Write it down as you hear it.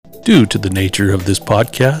Due to the nature of this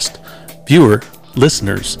podcast, viewer,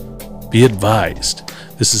 listeners, be advised,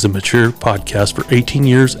 this is a mature podcast for 18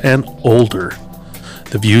 years and older.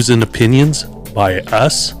 The views and opinions by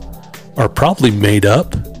us are probably made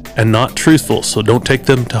up and not truthful, so don't take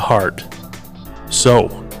them to heart.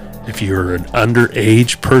 So, if you're an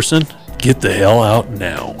underage person, get the hell out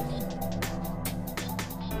now.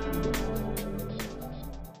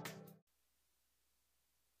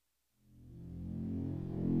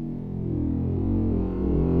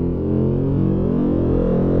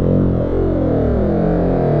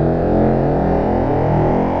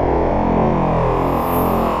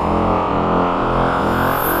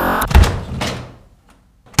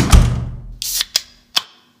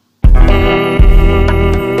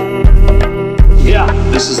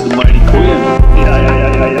 This is the Mighty Quinn.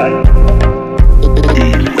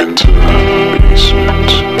 The Winter Basement.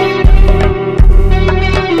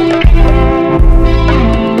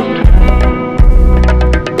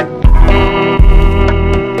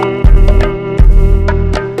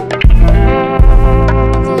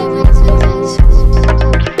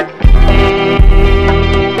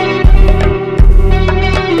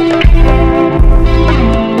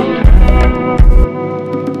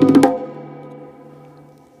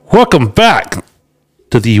 Welcome back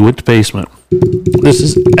to the Winter Basement. This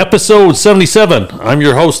is episode 77. I'm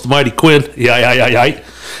your host, the Mighty Quinn.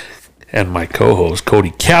 And my co-host,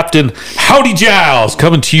 Cody Captain. Howdy Giles,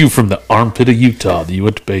 coming to you from the armpit of Utah, the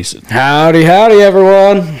Winter Basin. Howdy,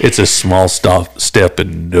 everyone. It's a small step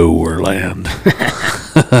in nowhere land.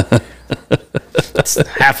 It's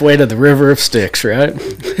halfway to the River of Styx, right?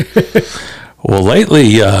 Well,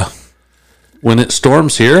 lately, when it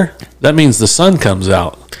storms here, that means the sun comes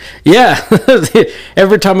out. Yeah.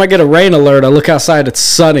 Every time I get a rain alert, I look outside, it's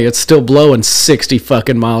sunny. It's still blowing 60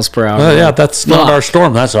 fucking miles per hour. Yeah, that's not our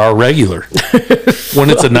storm. That's our regular. When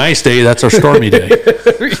it's a nice day, that's our stormy day.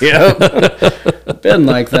 Yeah. Been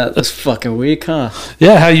like that this fucking week, huh?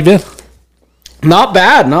 Yeah, how you been? Not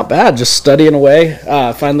bad. Just studying away.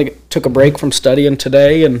 Finally took a break from studying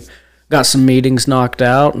today and got some meetings knocked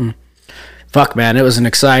out. And fuck, man, it was an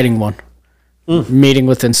exciting one. Meeting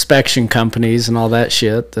with inspection companies and all that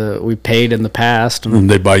shit that we paid in the past. And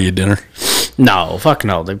they buy you dinner? No, fuck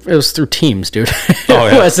no. It was through Teams, dude. Oh,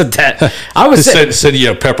 yeah. It wasn't that. I was said you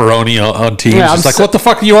have pepperoni on Teams. Yeah, it's like, what the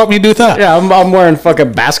fuck do you want me to do with that? Yeah, I'm wearing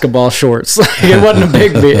fucking basketball shorts. It wasn't a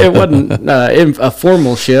big meet. It wasn't a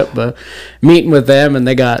formal shit, but meeting with them and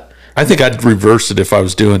they got. I think I'd reverse it if I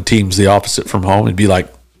was doing Teams the opposite from home and be like,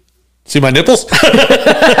 see my nipples?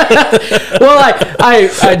 Well,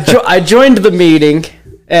 I joined the meeting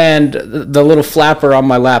and the little flapper on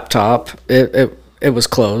my laptop, it was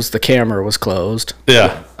closed. The camera was closed.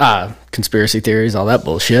 Yeah. Conspiracy theories, all that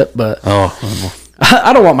bullshit. But Oh.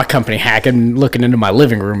 I don't want my company hacking, looking into my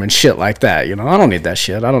living room and shit like that. You know, I don't need that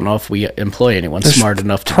shit. I don't know if we employ anyone smart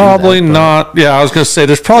enough to probably do that. Not. Yeah, I was going to say,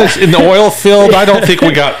 there's probably, in the oil field, I don't think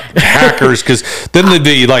we got hackers, because then they'd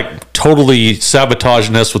be like totally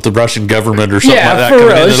sabotaging us with the Russian government or something like that. For real,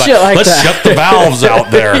 They're shit like let's that. shut the valves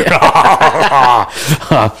out there.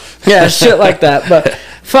 Yeah, shit like that. But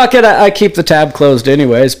fuck it, I keep the tab closed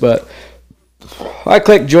anyways. But I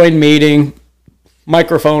click join meeting,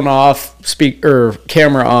 microphone off,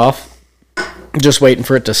 camera off, just waiting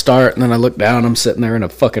for it to start. And then I look down, I'm sitting there in a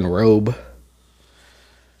fucking robe.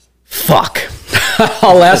 Fuck.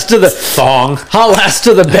 I'll ask to the Thong. I'll ask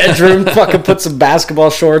to the bedroom, fucking put some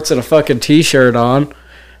basketball shorts and a fucking t-shirt on.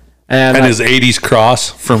 And his 80s cross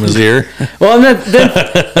from his ear. Well, and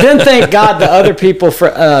then thank God the other people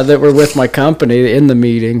that were with my company in the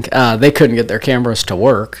meeting, they couldn't get their cameras to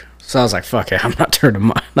work. So I was like, fuck it, I'm not turning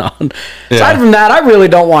mine on. Yeah. Aside from that, I really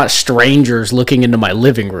don't want strangers looking into my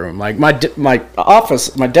living room. Like my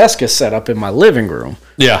office, my desk is set up in my living room.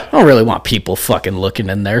 Yeah. I don't really want people fucking looking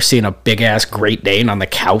in there, seeing a big-ass Great Dane on the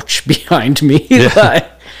couch behind me. Yeah. Like,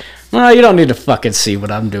 well, you don't need to fucking see what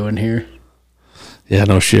I'm doing here. Yeah,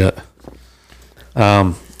 no shit.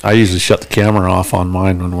 I usually shut the camera off on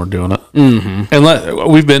mine when we're doing it. Mm-hmm.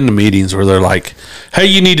 And we've been to meetings where they're like, hey,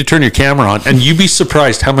 you need to turn your camera on. And you'd be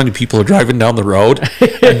surprised how many people are driving down the road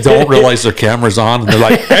and don't realize their camera's on. And they're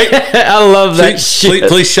like, hey, I love that shit.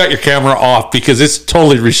 Please shut your camera off because it's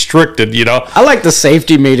totally restricted, you know? I like the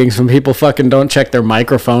safety meetings when people fucking don't check their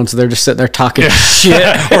microphones. They're just sitting there talking shit.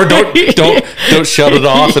 Or don't shut it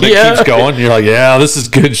off and it keeps going. You're like, yeah, this is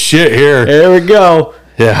good shit here. There we go.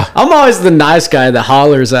 Yeah. I'm always the nice guy that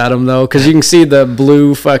hollers at them, though, because you can see the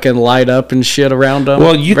blue fucking light up and shit around them,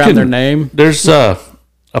 well, you around can, their name. There's a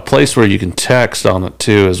place where you can text on it,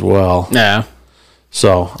 too, as well. Yeah.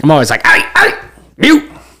 So I'm always like, hey,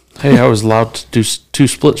 mute. Hey, I was allowed to do two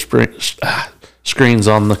split screens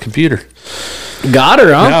on the computer. Got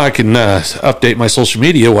her, huh? Now I can update my social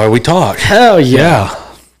media while we talk. Hell yeah.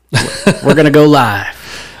 We're going to go live.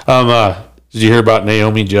 Did you hear about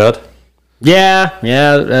Naomi Judd? Yeah.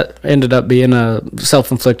 That ended up being a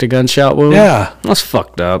self-inflicted gunshot wound. Yeah. That's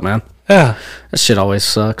fucked up, man. Yeah. That shit always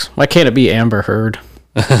sucks. Why can't it be Amber Heard?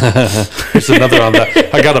 There's another on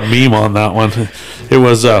that. I got a meme on that one. It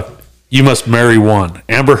was, you must marry one,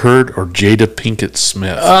 Amber Heard or Jada Pinkett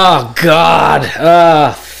Smith. Oh, God.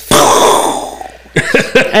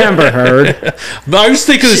 Amber Heard. I was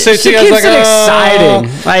thinking the same She thing. I was keeps like, it exciting.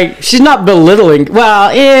 Like, she's not belittling.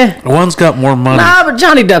 Well, One's got more money. Nah, but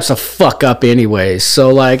Johnny Depp's a fuck up anyways. So,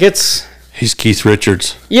 like, it's... He's Keith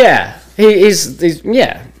Richards. Yeah. He's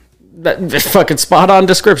yeah. That fucking spot on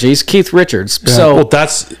description. He's Keith Richards. Yeah. So Well,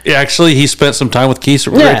 that's... Actually, he spent some time with Keith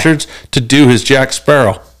Richards to do his Jack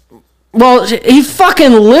Sparrow. Well, he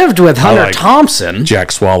fucking lived with Hunter like Thompson.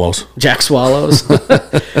 Jack Swallows. Jack Swallows.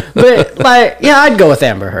 But, like, yeah, I'd go with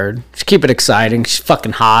Amber Heard. Just keep it exciting. She's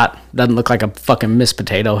fucking hot. Doesn't look like a fucking Miss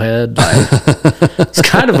Potato Head. Like, it's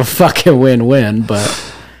kind of a fucking win-win,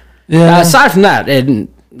 but... Yeah. Aside from that,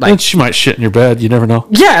 And like... she might shit in your bed. You never know.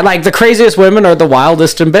 Yeah, like, the craziest women are the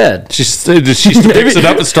wildest in bed. She picks it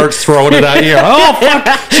up and starts throwing it at you. Oh,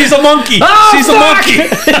 fuck. She's a monkey. Oh, She's a monkey.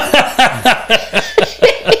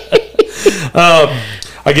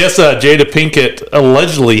 I guess Jada Pinkett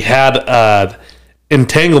allegedly had an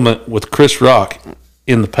entanglement with Chris Rock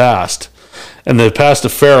in the past. And the past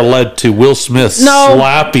affair led to Will Smith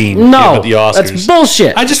slapping him at the Oscars. That's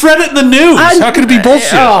bullshit. I just read it in the news. How could it be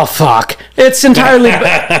bullshit? Oh, fuck. It's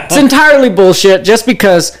entirely bullshit just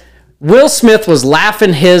because Will Smith was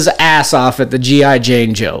laughing his ass off at the G.I.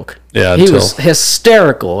 Jane joke. Yeah, he was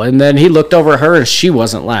hysterical. And then he looked over at her and she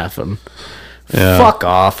wasn't laughing. Yeah. Fuck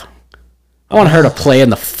off. I want her to play in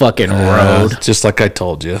the fucking road. Just like I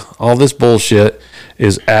told you. All this bullshit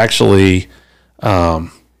is actually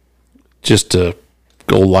just to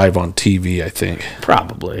go live on TV, I think.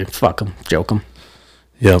 Probably. Fuck him. Joke him.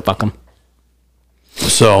 Yep. Fuck him.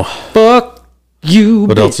 So, Fuck you,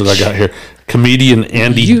 what else did I got here? Comedian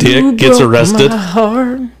Andy Dick gets arrested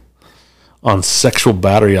on sexual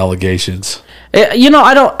battery allegations. You know,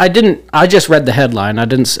 I just read the headline. I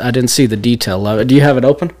didn't see the detail of it. Do you have it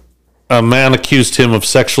open? A man accused him of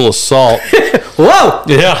sexual assault. Whoa!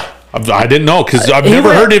 Yeah. I didn't know because I've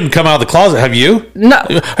never heard him come out of the closet. Have you? No.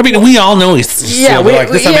 I mean, we all know he's I'm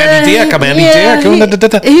Andy Dick. I'm Andy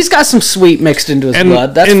Dick. He's got some sweet mixed into his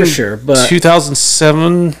blood. That's for sure. But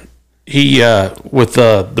 2007, he with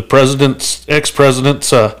the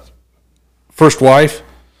ex-president's first wife,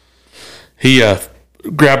 he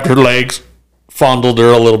grabbed her legs, fondled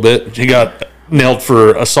her a little bit. He got nailed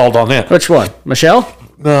for assault on that. Which one? Michelle?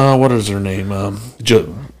 What is her name?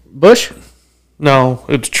 Bush? No,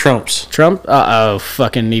 it's Trump's. Trump?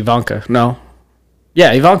 Fucking Ivanka. No.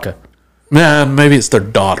 Yeah, Ivanka. Man, maybe it's their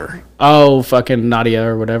daughter. Oh, fucking Nadia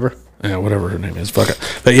or whatever. Yeah, whatever her name is. Fuck it.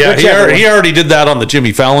 But yeah, he already did that on the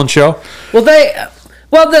Jimmy Fallon show. Well,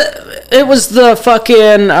 it was the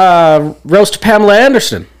fucking roast of Pamela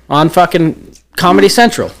Anderson on fucking Comedy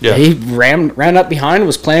Central. Yeah. He ran up behind and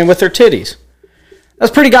was playing with her titties.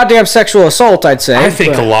 That's pretty goddamn sexual assault, I'd say. I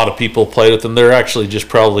think a lot of people played with them. They're actually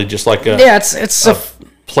probably just like a it's a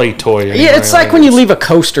play toy. Yeah, it's like when you leave a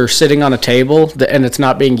coaster sitting on a table and it's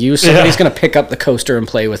not being used. Somebody's going to pick up the coaster and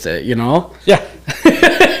play with it, you know? Yeah.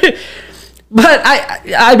 But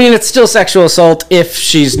I mean, it's still sexual assault if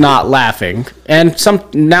she's not laughing. And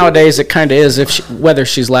nowadays it kind of is whether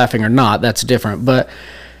she's laughing or not. That's different. But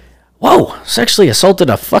whoa, sexually assaulted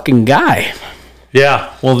a fucking guy.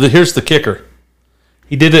 Yeah. Well, here's the kicker.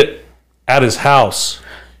 He did it at his house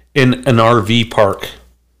in an RV park.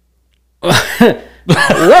 I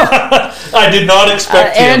did not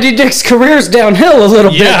expect him. Andy Dick's career's downhill a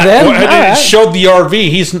little bit then. Well, it showed the RV.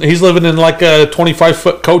 He's living in like a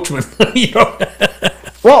 25-foot Coachman. You know?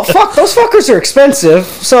 Well, fuck, those fuckers are expensive.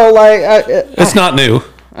 So, like... it's not new.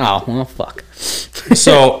 Oh, well, fuck.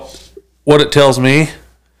 So, what it tells me,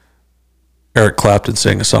 Eric Clapton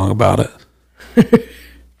sang a song about it.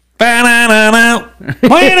 Yeah,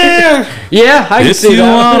 I can see if you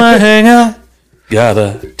that. wanna hang out,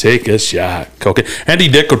 gotta take a shot. Cocaine. Andy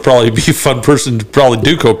Dick would probably be a fun person to probably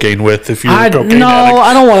do cocaine with if you were a cocaine addict.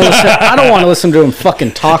 I don't want to listen. I don't want to listen to him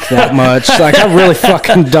fucking talk that much. Like, I really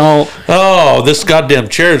fucking don't. Oh, this goddamn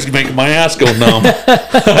chair is making my ass go numb.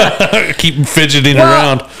 Keep fidgeting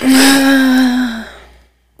around.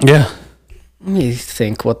 Yeah. Let me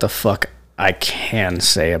think what the fuck I can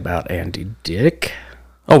say about Andy Dick.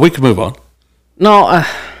 Oh, we can move on. No,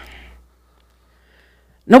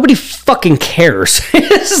 Nobody fucking cares.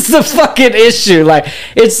 This is the fucking issue. Like,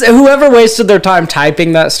 it's whoever wasted their time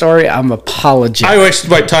typing that story, I'm apologetic. I wasted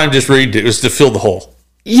my time just reading it. It was to fill the hole.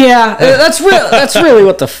 Yeah, that's really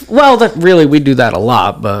what that really we do that a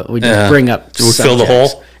lot, but we just bring up we fill the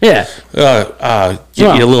hole. Yeah.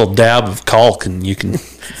 Give you a little dab of caulk and you can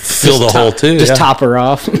fill the hole too. Just top her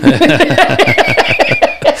off.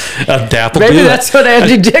 Maybe that's what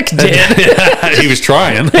Andy Dick did. He was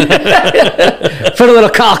trying. Put a little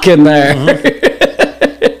caulk in there.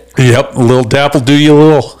 Mm-hmm. Yep, a little dap will do you a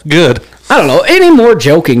little good. I don't know. Any more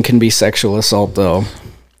joking can be sexual assault, though.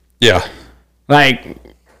 Yeah. Like,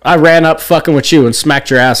 I ran up fucking with you and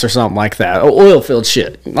smacked your ass or something like that. Oil field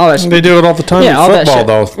shit. All that shit. They do it all the time in football,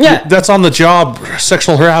 though. Yeah. That's on the job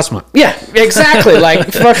sexual harassment. Yeah, exactly.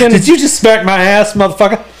 Like, fucking. Did you just smack my ass,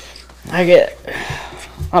 motherfucker?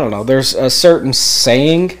 I don't know. There's a certain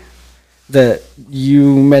saying that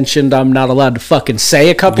you mentioned I'm not allowed to fucking say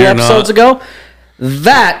a couple episodes ago.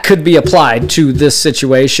 That could be applied to this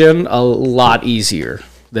situation a lot easier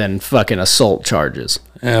than fucking assault charges.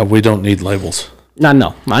 Yeah, we don't need labels. I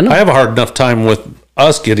know. I have a hard enough time with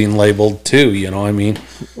us getting labeled too, you know what I mean?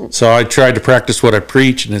 So I tried to practice what I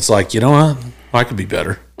preach, and it's like, you know what? I could be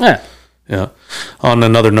better. Yeah. Yeah. On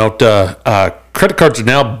another note, credit cards are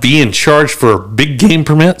now being charged for big game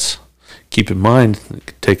permits. Keep in mind, it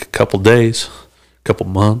could take a couple days, a couple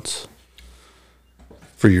months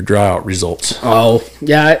for your dry out results. Oh,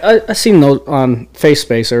 yeah. I seen those on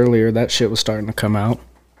FaceSpace earlier. That shit was starting to come out.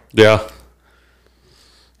 Yeah.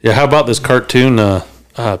 Yeah, how about this cartoon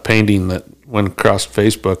painting that went across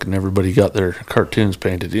Facebook and everybody got their cartoons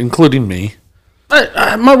painted, including me?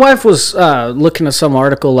 My wife was looking at some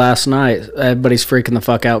article last night. Everybody's freaking the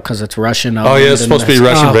fuck out because it's Russian. Oh, yeah, it's supposed to be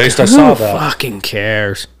Russian-based. I saw that. Who fucking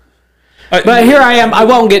cares? But here I am. I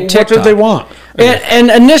won't get TikTok. What did they want? And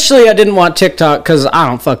initially, I didn't want TikTok because I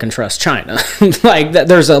don't fucking trust China. Like,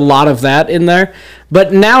 there's a lot of that in there.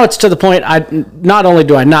 But now it's to the point, not only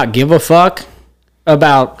do I not give a fuck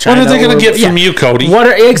about China. What are they going to get from you, Cody?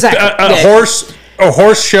 Exactly. A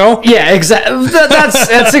horse show? Yeah, exactly.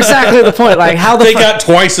 That's exactly the point. Like, how they got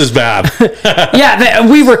twice as bad. Yeah,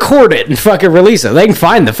 we record it and fucking release it. They can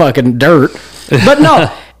find the fucking dirt. But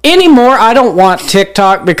no, anymore, I don't want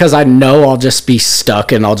TikTok because I know I'll just be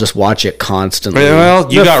stuck and I'll just watch it constantly.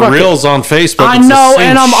 Well, you got Reels on Facebook. I know,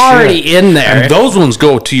 and I'm already in there. And those ones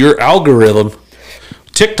go to your algorithm.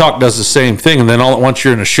 TikTok does the same thing, and then all at once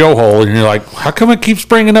you're in a show hole, and you're like, how come it keeps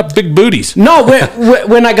bringing up big booties? No,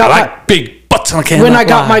 when I got big butts, I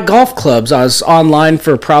got my golf clubs, I was online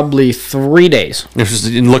for probably 3 days. Just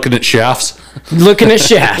looking at shafts? Looking at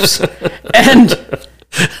shafts. And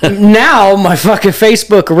now my fucking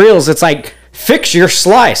Facebook Reels, it's like, fix your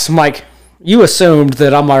slice. I'm like, you assumed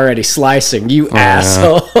that I'm already slicing, you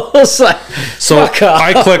asshole. So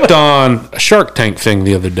I clicked on a Shark Tank thing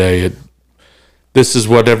the other day. This is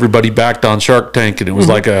what everybody backed on Shark Tank, and it was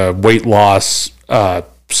like a weight loss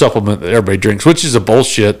supplement that everybody drinks, which is a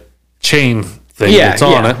bullshit chain thing that's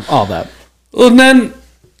on it. All that. And then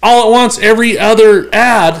all at once, every other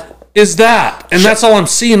ad is that, and that's all I'm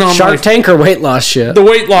seeing on Shark Tank or weight loss shit. The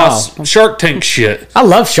weight loss Shark Tank shit. I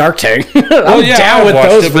love Shark Tank. I'm down with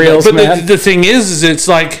those reels, man. But the thing is it's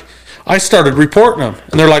like, I started reporting them,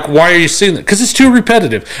 and they're like, why are you seeing that? Because it's too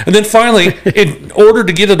repetitive. And then finally, in order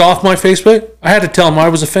to get it off my Facebook, I had to tell them I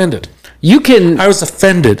was offended. I was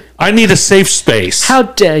offended. I need a safe space. How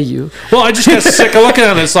dare you? Well, I just got sick of looking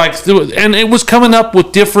at it. It's like, and it was coming up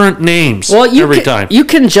with different names every time. You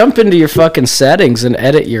can jump into your fucking settings and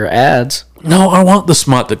edit your ads. No, I want the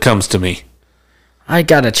smut that comes to me. I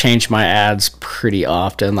gotta change my ads pretty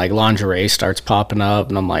often. Like, lingerie starts popping up,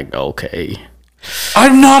 and I'm like, okay.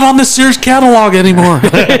 I'm not on the Sears catalog anymore.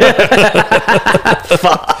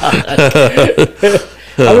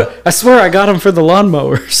 I swear I got them for the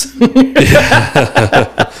lawnmowers.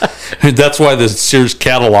 That's why the Sears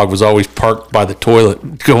catalog was always parked by the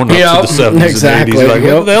toilet going up to the 70s exactly. and 80s. Like,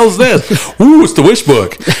 what the hell's this? Ooh, it's the wish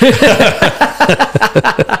book.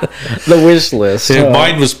 The wish list.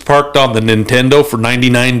 Mine was parked on the Nintendo for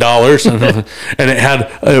 $99, and it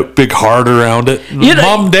had a big heart around it.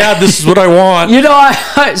 Mom, Dad, this is what I want. You know,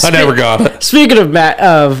 I never got it. Speaking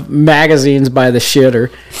of magazines by the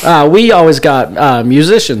shitter, we always got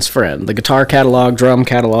Musician's Friend, the guitar catalog, drum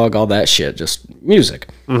catalog, all that shit, just music.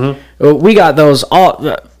 Mm-hmm. We got those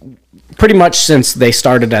all pretty much since they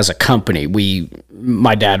started as a company.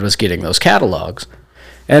 My dad was getting those catalogs,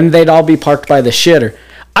 and they'd all be parked by the shitter.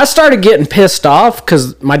 I started getting pissed off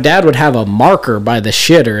because my dad would have a marker by the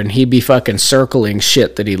shitter, and he'd be fucking circling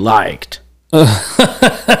shit that he liked.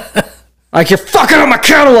 Like, you're fucking on my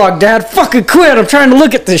catalog, Dad. Fucking quit. I'm trying to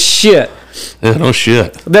look at this shit. Yeah, no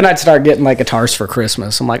shit. Then I'd start getting like guitars for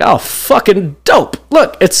Christmas. I'm like, oh, fucking dope.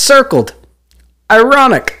 Look, it's circled.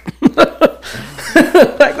 Ironic.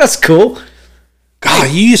 Like, that's cool.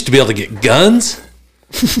 God, you used to be able to get guns.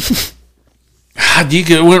 God,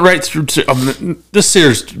 went right through. This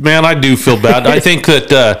Sears, man, I do feel bad. I think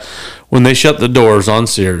that when they shut the doors on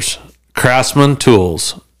Sears, Craftsman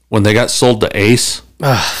tools, when they got sold to Ace,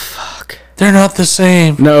 Fuck. they're not the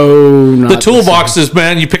same. No, not The toolboxes,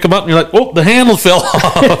 man, you pick them up and you're like, oh, the handle fell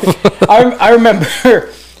off. I remember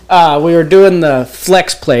we were doing the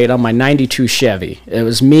flex plate on my 92 Chevy. It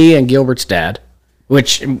was me and Gilbert's dad,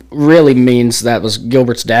 which really means that was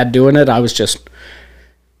Gilbert's dad doing it.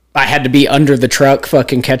 I had to be under the truck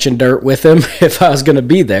fucking catching dirt with him if I was going to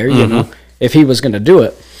be there, you know, if he was going to do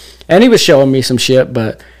it. And he was showing me some shit,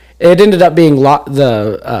 but it ended up being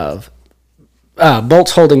the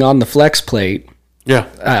bolts holding on the flex plate.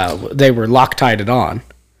 Yeah. They were Loctited on.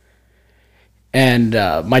 And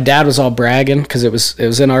my dad was all bragging because it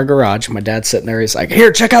was in our garage. My dad's sitting there. He's like,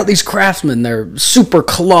 here, check out these Craftsman. They're super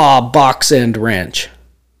claw box end wrench.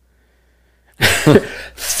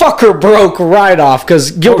 Fucker broke right off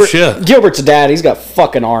because Gilbert's dad, he's got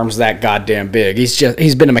fucking arms that goddamn big.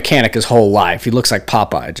 He's been a mechanic his whole life. He looks like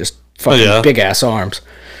Popeye, just fucking big ass arms.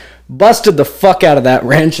 Busted the fuck out of that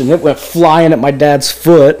wrench and it went flying at my dad's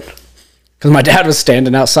foot because my dad was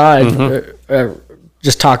standing outside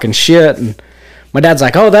just talking shit, and my dad's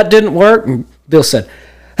like, oh, that didn't work, and Bill said,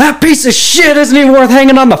 that piece of shit isn't even worth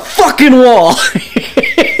hanging on the fucking wall.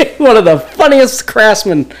 One of the funniest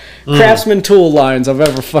Craftsman tool lines I've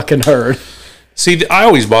ever fucking heard. See, I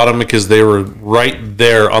always bought them because they were right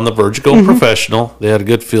there on the verge of going professional. They had a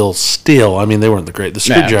good feel still. I mean, they weren't the great. The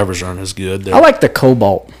screwdrivers aren't as good. I like the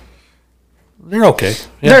Cobalt. They're okay.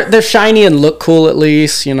 Yeah. They're shiny and look cool at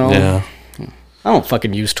least, you know. Yeah. I don't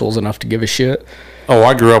fucking use tools enough to give a shit. Oh,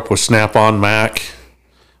 I grew up with Snap-on Mac.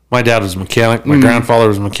 My dad was a mechanic. My grandfather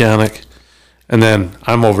was a mechanic. And then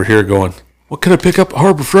I'm over here going, what can I pick up at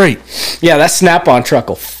Harbor Freight? Yeah, that Snap-on truck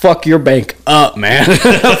will fuck your bank up, man.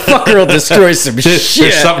 Fucker will destroy some shit.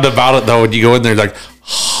 There's something about it, though, when you go in there, like,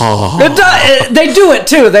 They do it,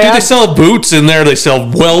 too. They sell boots in there. They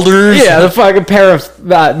sell welders. Yeah, the fucking pair of...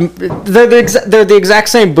 they're the exact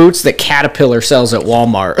same boots that Caterpillar sells at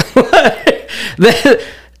Walmart.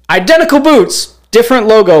 Identical boots, different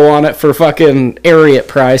logo on it for fucking Ariat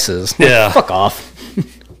prices. Like, yeah. Fuck off.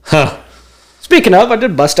 Speaking of, I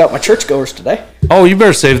did bust out my churchgoers today. Oh, you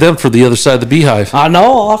better save them for the other side of the beehive. I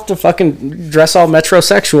know. I'll have to fucking dress all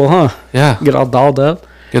metrosexual, huh? Yeah. Get all dolled up.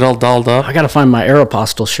 I gotta find my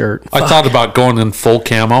Aeropostale shirt. I thought about going in full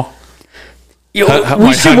camo.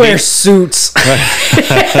 We should wear suits. We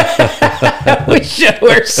should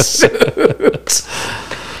wear suits.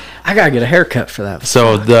 I gotta get a haircut for that.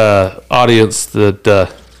 So the audience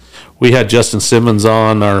that we had Justin Simmons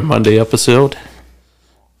on our Monday episode.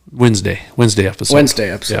 Wednesday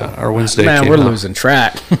episode. Yeah, our Wednesday. Man, we're losing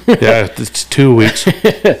track. Yeah, it's 2 weeks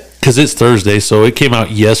because it's Thursday, so it came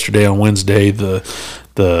out yesterday on Wednesday, the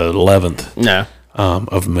 11th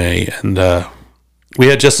of May, and we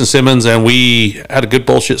had Justin Simmons, and we had a good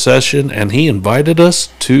bullshit session, and he invited us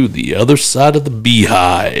to the other side of the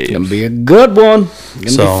beehive. It's gonna be a good one.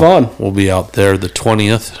 It's gonna be fun. We'll be out there the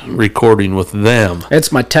 20th recording with them.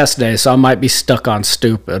 It's my test day, so I might be stuck on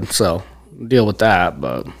stupid, so deal with that,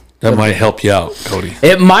 but that might help you out, Cody.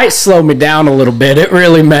 It might slow me down a little bit. It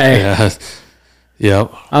really may. Yeah.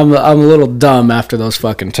 Yep. I'm a little dumb after those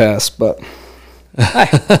fucking tests, but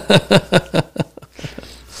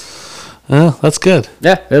well, that's good.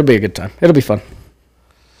 Yeah, it'll be a good time. It'll be fun.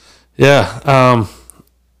 Yeah. I'm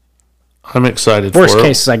excited for it. Worst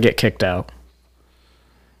case is I get kicked out.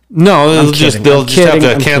 No, they'll just have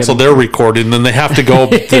to cancel their recording, and then they have to go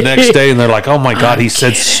the next day, and they're like, "Oh my god, he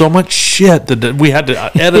said so much shit that we had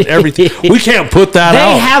to edit everything. We can't put that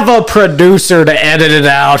out." They have a producer to edit it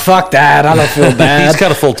out. Fuck that. I don't feel bad. He's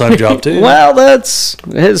got a full-time job too. Well, that's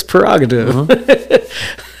his prerogative.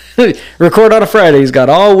 Record on a Friday. He's got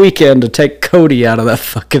all weekend to take Cody out of that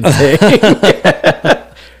fucking thing.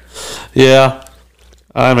 Yeah,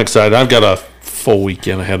 I'm excited. I've got a full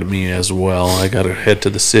weekend ahead of me as well. I got to head to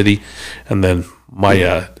the city, and then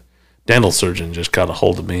my dental surgeon just got a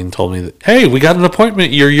hold of me and told me that, hey, we got an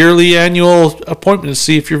appointment, your yearly annual appointment to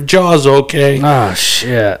see if your jaw's okay. Oh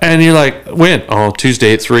shit. And you're like, when? Oh,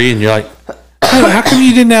 Tuesday at 3. And you're like, how come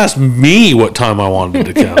you didn't ask me what time I wanted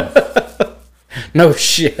to come? No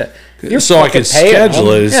shit. So I could schedule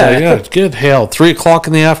it. It's like, yeah, good hell, 3 o'clock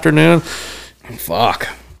in the afternoon. Fuck.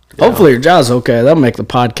 Yeah. Hopefully your jaw's okay. That'll make the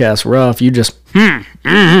podcast rough. You just Oh,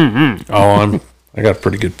 I got a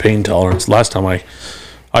pretty good pain tolerance. Last time I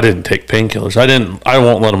I didn't take painkillers. I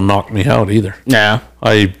won't let them knock me out either. Yeah.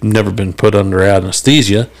 I've never been put under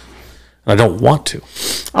anesthesia. I don't want to.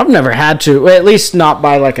 I've never had to, well, at least not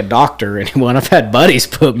by like a doctor or anyone. I've had buddies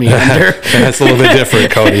put me under. That's a little bit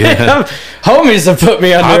different, Cody. Homies have put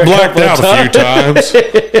me under. I blacked out a few times.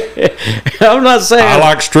 I'm not saying. I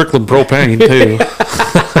like Strickland propane too.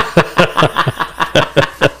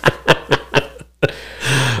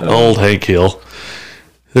 Old Hank Hill.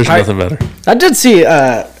 There's nothing better. I did see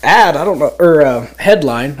ad, I don't know, or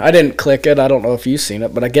headline. I didn't click it. I don't know if you've seen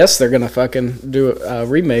it, but I guess they're gonna fucking do a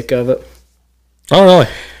remake of it. Oh, really?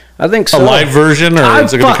 I think so. A live version, or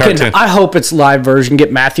is it going to be cartoon? I hope it's live version.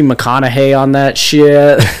 Get Matthew McConaughey on that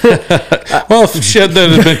shit. Well, shit, that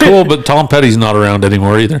has been cool, but Tom Petty's not around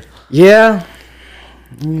anymore either. Yeah,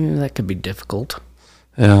 that could be difficult.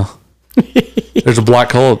 Yeah. There's a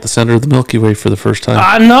black hole at the center of the Milky Way for the first time.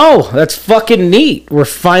 I know. That's fucking neat. We're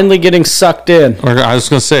finally getting sucked in. I was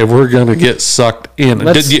going to say, we're going to get sucked in.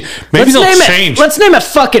 Maybe let's they'll name change. Let's name it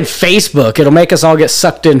fucking Facebook. It'll make us all get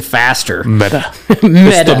sucked in faster. Meta. Meta.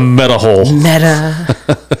 It's the meta hole. Meta.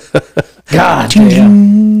 God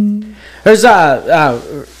damn. There's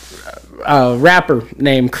a rapper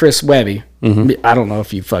named Chris Webby. Mm-hmm. I don't know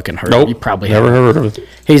if you fucking heard of him. You probably never haven't. heard of it.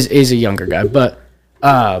 He's a younger guy, but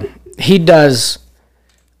he does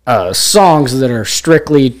songs that are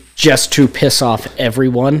strictly just to piss off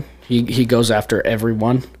everyone. He goes after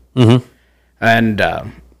everyone. Mm-hmm. And I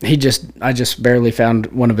just barely found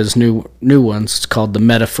one of his new ones. It's called the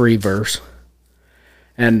Meta Free Verse.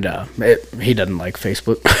 And he doesn't like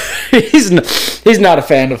Facebook. he's not a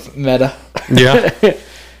fan of Meta. Yeah.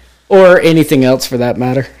 Or anything else for that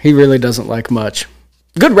matter. He really doesn't like much.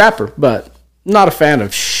 Good rapper, but not a fan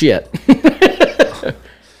of shit.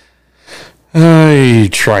 I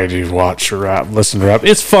try to watch rap, listen to rap.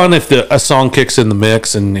 It's fun if a song kicks in the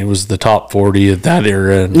mix and it was the top 40 of that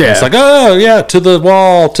era. And it's like, oh, yeah, to the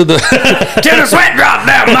wall, to the... to the sweat drop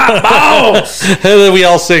down my balls! And then we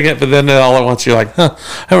all sing it, but then all at once you're like, I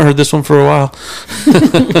haven't heard this one for a while.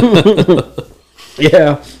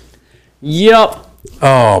 Yeah. Yep.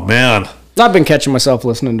 Oh, man. I've been catching myself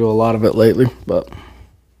listening to a lot of it lately, but...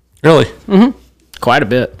 Really? Mm-hmm. Quite a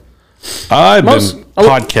bit. I've been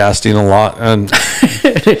podcasting a lot, and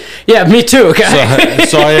yeah, me too. Okay,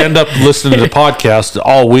 so I end up listening to podcasts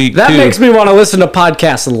all week. That makes me want to listen to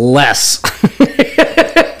podcasts less.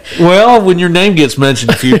 Well, when your name gets mentioned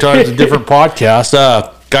a few times in different podcasts,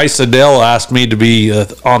 Guy Sedell asked me to be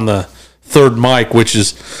on the third mic, which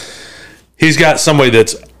is he's got somebody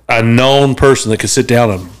that's a known person that could sit down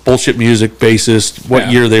on bullshit music, bassist,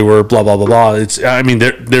 what year they were, blah blah blah blah.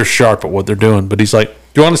 They're sharp at what they're doing, but he's like,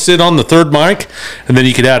 do you want to sit on the third mic? And then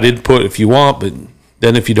you could add input if you want, but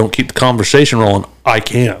then if you don't keep the conversation rolling, I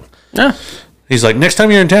can. Yeah. He's like, next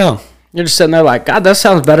time you're in town. You're just sitting there like, God, that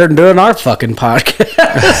sounds better than doing our fucking podcast.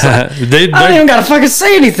 I don't even got to fucking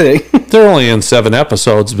say anything. They're only in 7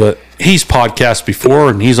 episodes, but he's podcast before,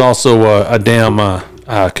 and he's also a damn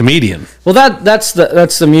comedian. Well, that's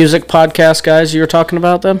the music podcast guys you were talking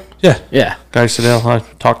about then? Yeah. Guy Sedell, I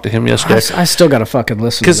talked to him yesterday. I still got to fucking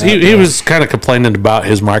listen to that. Because he was kind of complaining about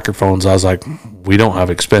his microphones. I was like, we don't have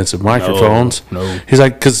expensive microphones. No. He's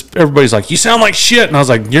like, because everybody's like, you sound like shit. And I was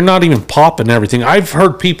like, you're not even popping everything. I've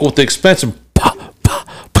heard people with the expensive pop.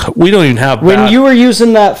 We don't even have when you were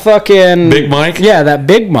using that fucking... big mic? Yeah, that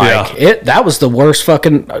big mic. That was the worst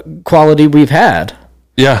fucking quality we've had.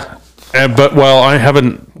 Yeah. But I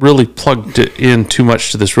haven't really plugged it in too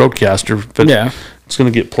much to this Rodecaster, but it's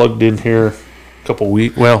going to get plugged in here a couple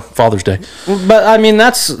weeks. Well, Father's Day. But I mean,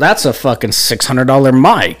 that's a fucking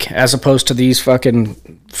 $600 mic as opposed to these fucking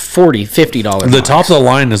 $40, $50 mics. The top of the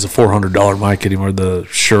line is a $400 mic anymore. The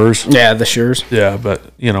Shure. Yeah, the Shure. Yeah, but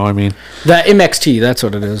I mean, the MXT. That's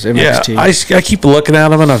what it is. MXT. Yeah, I keep looking at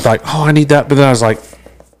them and I was like, oh, I need that, but then I was like,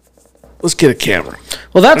 let's get a camera.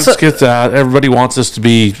 Well, let's get that. Everybody wants us to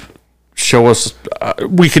be. Show us.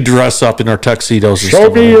 We could dress up in our tuxedos.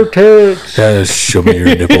 Show me your tits. Yeah, show me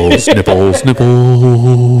your nipples, nipples.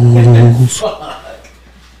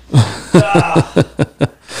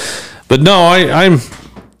 But no, I'm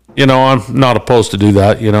not opposed to do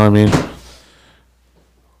that. You know what I mean?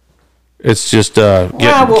 It's just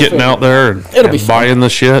getting out there and buying the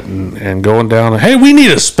shit and going down. Hey, we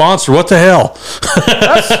need a sponsor. What the hell?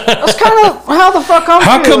 That's kind of how the fuck I'm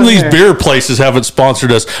How come these here. beer places haven't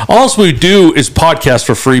sponsored us? All we do is podcast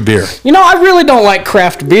for free beer. I really don't like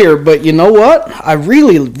craft beer, but you know what? I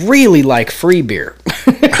really, really like free beer.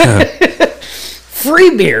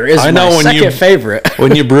 Free beer is my second favorite.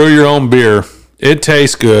 When you brew your own beer, it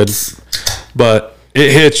tastes good, but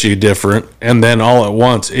it hits you different, and then all at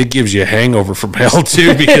once, it gives you a hangover from hell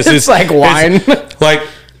too because it's like wine.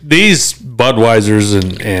 these Budweisers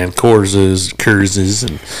and Coors,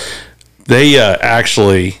 and they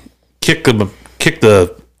actually kick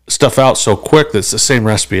the stuff out so quick that it's the same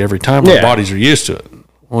recipe every time. Our bodies are used to it.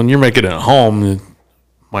 When you're making it at home, it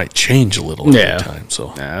might change a little every time.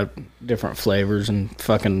 So different flavors and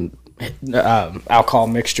fucking alcohol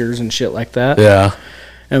mixtures and shit like that. Yeah.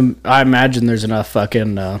 And I imagine there's enough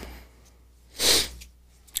fucking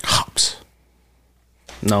hops.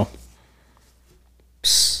 No.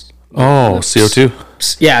 Oh,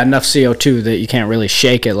 CO2? Yeah, enough CO2 that you can't really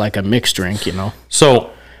shake it like a mixed drink, you know.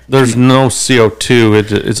 So there's no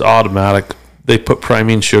CO2. It's automatic. They put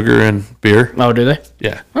priming sugar in beer. Oh, do they?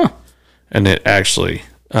 Yeah. Huh. And it actually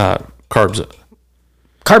carbs it.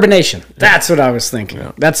 Carbonation. That's what I was thinking.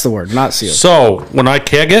 Yeah. That's the word, not CO2. So when I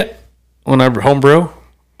keg it, when I homebrew,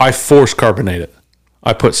 I force carbonate it.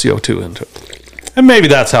 I put CO2 into it. And maybe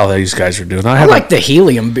that's how these guys are doing. I like the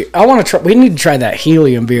helium beer. I want to try. We need to try that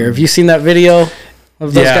helium beer. Have you seen that video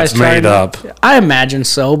of those guys it's made up. I imagine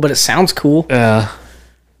so, but it sounds cool. Yeah.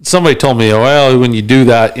 Somebody told me, well, when you do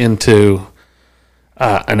that into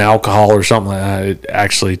an alcohol or something like that, it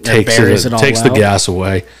actually takes the gas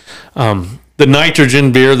away. The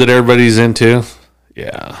nitrogen beer that everybody's into,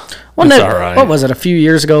 all right. What was it? A few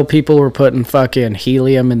years ago, people were putting fucking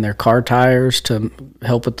helium in their car tires to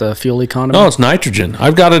help with the fuel economy. No, it's nitrogen.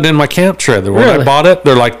 I've got it in my camp trailer. When I bought it,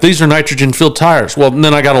 they're like, these are nitrogen-filled tires. Well, and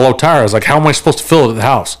then I got a low tire. I was like, how am I supposed to fill it at the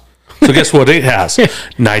house? So guess what it has?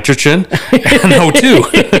 Nitrogen and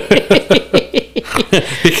O2.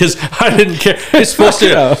 Because I didn't care. It's supposed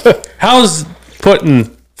to. How's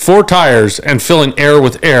putting 4 tires and filling air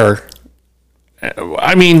with air?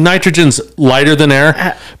 I mean, nitrogen's lighter than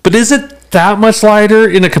air, but is it that much lighter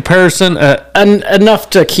in a comparison? Enough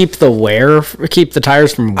to keep the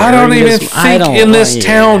tires from wearing. I don't even think in this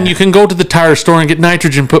town you can go to the tire store and get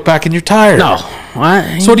nitrogen put back in your tire. No.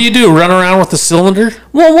 What? So what do? Run around with the cylinder?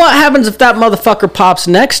 Well, what happens if that motherfucker pops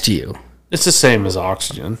next to you? It's the same as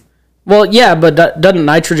oxygen. Well, yeah, but doesn't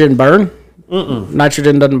nitrogen burn?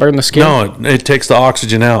 Nitrogen doesn't burn the skin? No, it takes the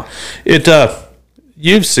oxygen out.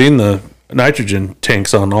 You've seen the nitrogen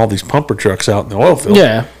tanks on all these pumper trucks out in the oil field.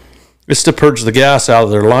 Yeah. It's to purge the gas out of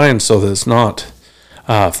their lines so that it's not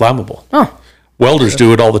flammable. Oh. Welders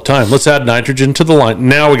do it all the time. Let's add nitrogen to the line.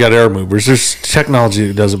 Now we got air movers. There's technology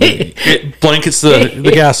that does it. It blankets the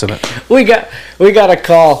gas in it. We got a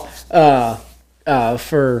call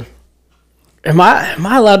for. Am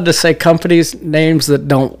I allowed to say companies' names that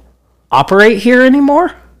don't operate here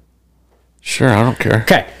anymore? Sure, I don't care.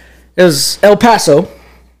 Okay. It was El Paso.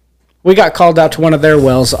 We got called out to one of their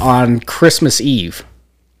wells on Christmas Eve.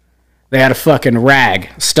 They had a fucking rag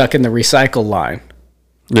stuck in the recycle line.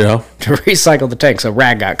 Yeah. To recycle the tank, so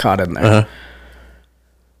rag got caught in there.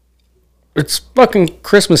 It's fucking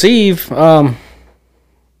Christmas Eve. Do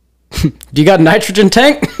you got a nitrogen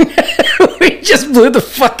tank? We just blew the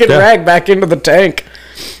fucking rag back into the tank.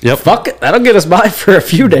 Yep. Fuck it. That'll get us by for a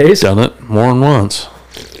few days. Done it more than once.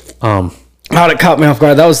 It caught me off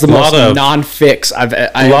guard. That was the most non-fix I've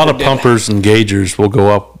a lot of pumpers and gaugers will go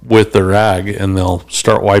up with the rag and they'll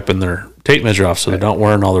start wiping their tape measure off so they're not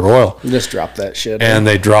wearing all their oil. Just drop that shit. And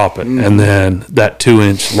they drop it. And then that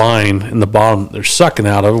 2-inch line in the bottom they're sucking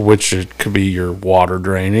out of, which it could be your water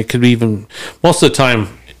drain. It could be even, most of the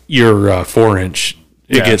time, your 4-inch,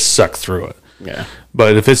 it gets sucked through it. Yeah.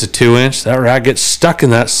 But if it's a 2-inch, that rag gets stuck in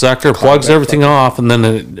that sucker, plugs everything off, and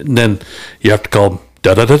then you have to call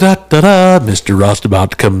da-da-da-da-da-da, Mr. Rust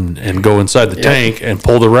about to come and go inside the tank and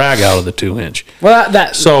pull the rag out of the 2-inch.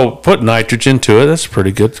 Well, so put nitrogen to it. That's a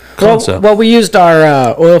pretty good concept. Well, we used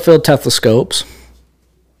our oil-filled Tethoscopes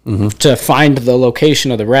to find the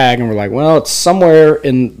location of the rag, and we're like, well, it's somewhere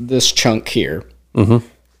in this chunk here.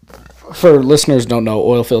 For listeners who don't know,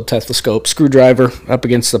 oil-filled Tethoscope, screwdriver up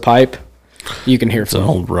against the pipe. You can hear it's an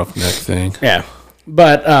old roughneck thing. Yeah.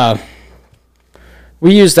 But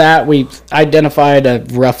we used that. We identified a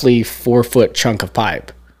roughly 4-foot chunk of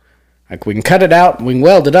pipe. Like, we can cut it out, we can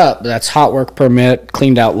weld it up. That's hot work permit,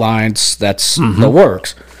 cleaned out lines. That's the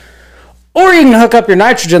works. Or you can hook up your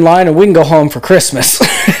nitrogen line and we can go home for Christmas.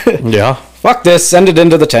 Yeah. Fuck this, send it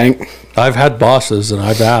into the tank. I've had bosses and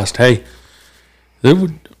I've asked, hey, do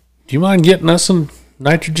you mind getting us a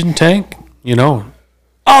nitrogen tank? You know,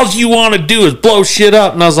 all you want to do is blow shit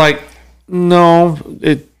up. And I was like, no,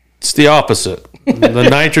 it's the opposite. The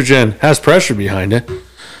nitrogen has pressure behind it.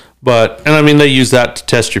 And I mean, they use that to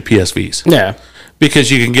test your PSVs. Yeah. Because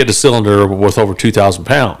you can get a cylinder with over 2,000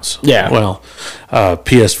 pounds. Yeah. Well,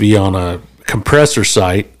 PSV on a compressor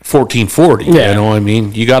site, 1440. Yeah. You know what I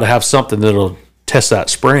mean? You got to have something that'll test that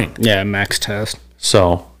spring. Yeah, max test.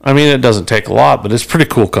 So, I mean, it doesn't take a lot, but it's a pretty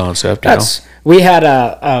cool concept. We had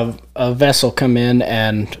a vessel come in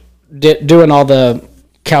and doing all the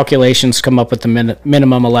calculations, come up with the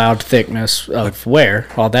minimum allowed thickness of wear,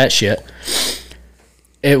 all that shit.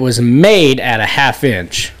 It was made at a 1/2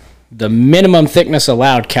 inch. The minimum thickness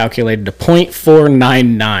allowed calculated to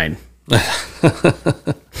 0.499.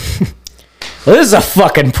 Well, this is a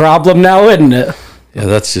fucking problem now, isn't it? Yeah,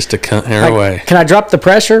 that's just a cunt hair away. Can I drop the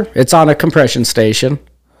pressure? It's on a compression station.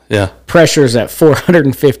 Yeah. Pressure's at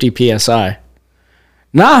 450 psi.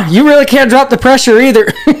 Nah, you really can't drop the pressure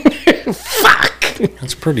either. Fuck.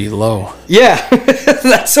 That's pretty low. Yeah,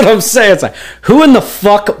 that's what I'm saying. It's like, who in the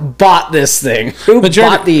fuck bought this thing? Who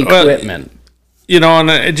bought the equipment? And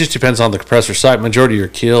it just depends on the compressor site. Majority of your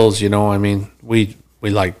kills, I mean, we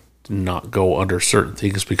like to not go under certain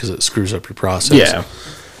things because it screws up your process. Yeah.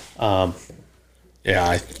 I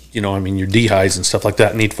mean, your dehighs and stuff like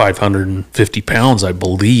that need 550 pounds, I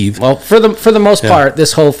believe. Well, for the most part,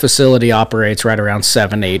 this whole facility operates right around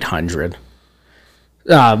 700-800.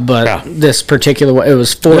 This particular one, it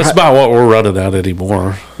was 400. That's about what we're running at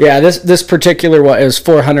anymore. Yeah, this particular one, it was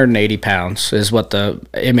 480 pounds is what the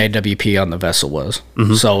MAWP on the vessel was.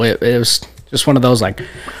 Mm-hmm. So it was just one of those like,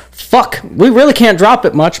 fuck, we really can't drop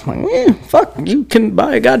it much. I'm like, fuck, you can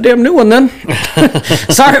buy a goddamn new one then.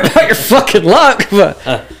 Sorry about your fucking luck,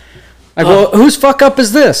 but well, whose fuck up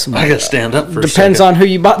is this? I gotta stand up for a second. Depends on who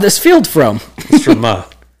you bought this field from. It's from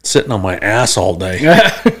sitting on my ass all day.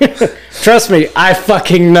 Trust me, I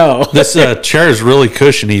fucking know. This chair is really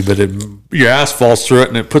cushiony, but your ass falls through it,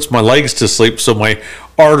 and it puts my legs to sleep, so my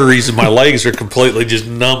arteries and my legs are completely just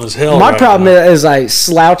numb as hell. My problem is I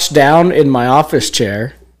slouch down in my office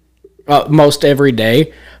chair most every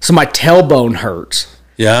day, so my tailbone hurts.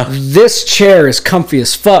 Yeah. This chair is comfy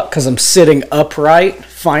as fuck because I'm sitting upright,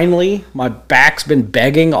 finally. My back's been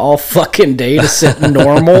begging all fucking day to sit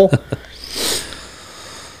normal.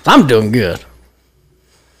 I'm doing good.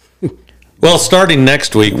 Well, starting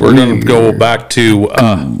next week, we're going to go back to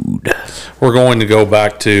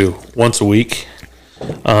once a week,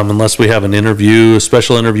 unless we have an interview, a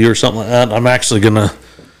special interview or something like that. I'm actually going to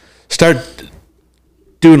start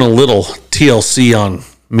doing a little TLC on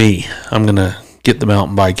me. I'm going to get the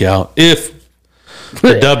mountain bike out if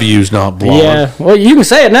the W's not blowing. Yeah, well, you can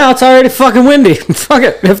say it now. It's already fucking windy. Fuck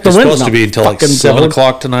it. If the it's wind's supposed to be until like 7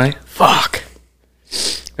 o'clock tonight. Fuck.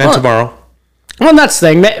 And tomorrow. Well, that's the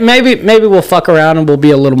thing. Maybe we'll fuck around and we'll be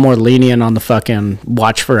a little more lenient on the fucking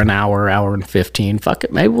watch for an hour and 15. Fuck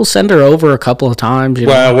it. Maybe we'll send her over a couple of times.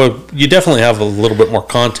 Well, you definitely have a little bit more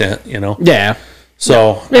content, Yeah.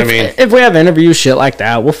 So, if we have interview shit like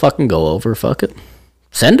that, we'll fucking go over. Fuck it.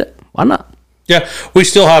 Send it. Why not? Yeah, we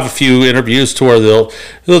still have a few interviews to where they'll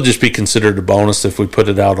just be considered a bonus if we put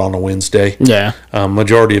it out on a Wednesday. Yeah.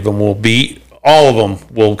 Majority of them all of them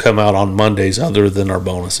will come out on Mondays other than our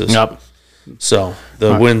bonuses. Yep. So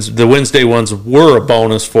the Wednesday ones were a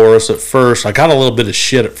bonus for us at first. I got a little bit of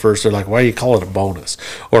shit at first. They're like, why do you call it a bonus?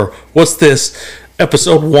 Or what's this?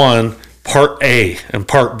 Episode 1, part A and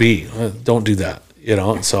part B. Don't do that,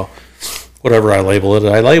 So whatever I label it,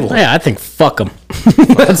 I label it. Yeah, I think fuck them.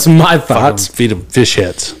 That's my thoughts. Feed them fish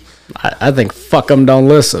heads. I think fuck them, don't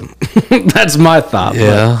listen. That's my thought.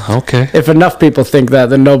 Yeah, okay. If enough people think that,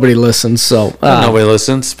 then nobody listens. So nobody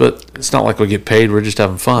listens, but it's not like we get paid. We're just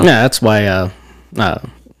having fun. Yeah, that's why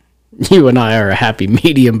you and I are a happy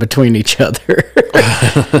medium between each other.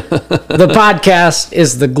 The podcast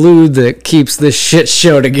is the glue that keeps this shit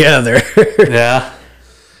show together. Yeah,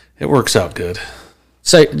 it works out good.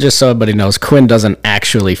 So, just so everybody knows, Quinn doesn't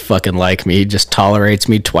actually fucking like me. He just tolerates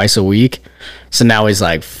me twice a week. So now he's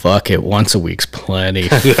like, fuck it, once a week's plenty.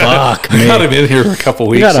 Fuck me. I got him in here for a couple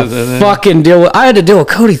weeks. I had to deal with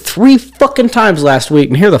Cody 3 fucking times last week,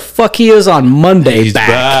 and here the fuck he is on Monday. He's back.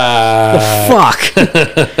 back. The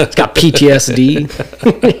fuck? He's got PTSD.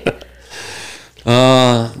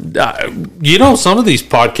 Some of these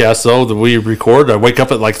podcasts, though, that we record, I wake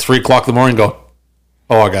up at like 3 o'clock in the morning and go,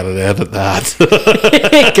 oh, I got to edit that.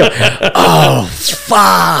 Oh,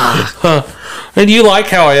 fuck. And you like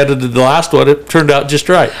how I edited the last one. It turned out just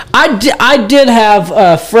right. I did have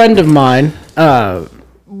a friend of mine,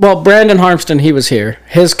 Brandon Harmston, he was here.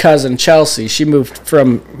 His cousin, Chelsea, she moved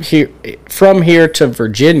from here to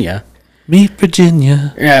Virginia. Meet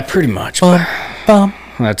Virginia. Yeah, pretty much. Bum.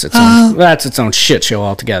 That's its own shit show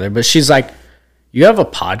altogether. But she's like, you have a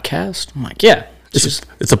podcast? I'm like, yeah.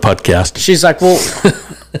 It's a podcast. She's like,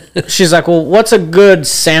 well, what's a good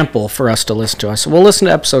sample for us to listen to? I said, well, listen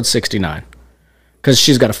to episode 69. Because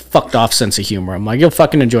she's got a fucked off sense of humor. I'm like, you'll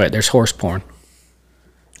fucking enjoy it. There's horse porn.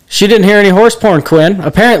 She didn't hear any horse porn, Quinn.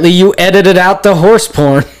 Apparently, you edited out the horse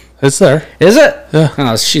porn. It's there. Is it? Yeah.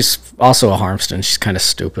 Oh, she's also a Harmston. She's kind of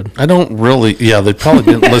stupid. I don't really. Yeah, they probably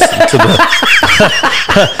didn't listen to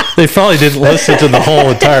the. They probably didn't listen to the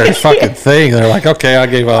whole entire fucking thing. They're like, okay, I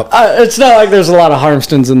gave up. It's not like there's a lot of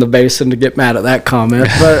Harmstons in the basin to get mad at that comment,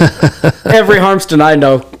 but every Harmston I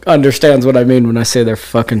know understands what I mean when I say they're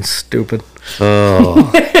fucking stupid.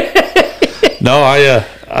 Oh. No,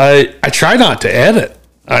 I try not to edit.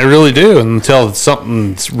 I really do until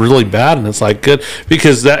something's really bad and it's like good,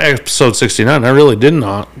 because that episode 69, I really did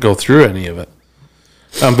not go through any of it.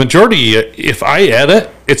 Majority, if I edit,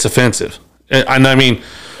 it's offensive, and I mean,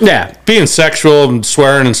 Yeah. being sexual and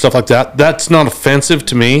swearing and stuff like that, that's not offensive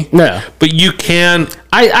to me. No. But you can.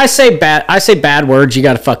 I say bad words, you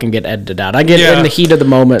got to fucking get edited out. I get in the heat of the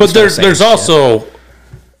moment. But there's also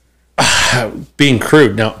being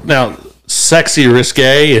crude. Now sexy,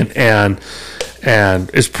 risque, and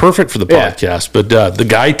it's perfect for the podcast. But the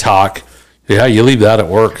guy talk, you leave that at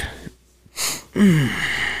work.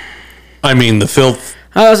 I mean, the filth.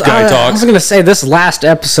 I was talk. going to say, this last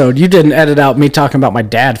episode, you didn't edit out me talking about my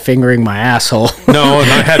dad fingering my asshole. No,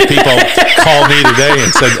 and I had people call me today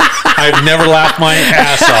and said, I've never laughed my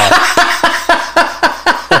ass off.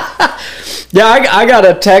 Yeah, I got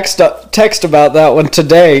a text about that one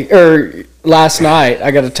today, or last night.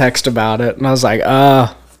 I got a text about it, and I was like,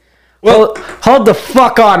 well, hold the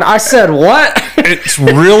fuck on. I said what? It's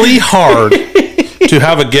really hard to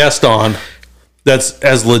have a guest on that's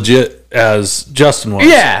as legit as Justin was.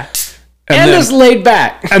 Yeah. And then, just laid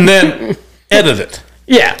back. And then edit it.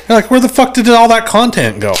 Yeah. You're like, where the fuck did all that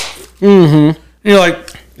content go? Mm-hmm. You're like,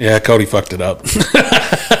 yeah, Cody fucked it up.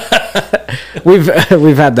 We've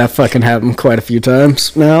had that fucking happen quite a few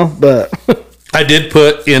times now, but I did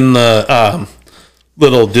put in the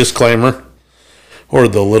little disclaimer, or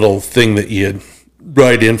the little thing that you'd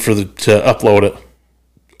write in to upload it.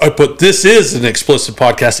 I put, this is an explicit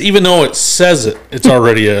podcast, even though it says it's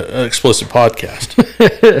already an explicit podcast.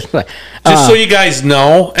 Just so you guys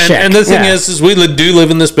know. And the thing is we do live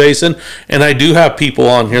in this basin, and I do have people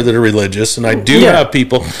on here that are religious, and I do have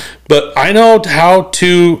people, but I know how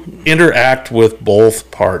to interact with both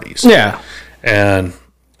parties. yeah. And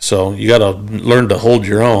so you got to learn to hold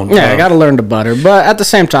your own. Yeah, I got to learn to butter, but at the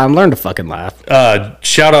same time, learn to fucking laugh.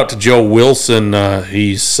 Shout out to Joe Wilson.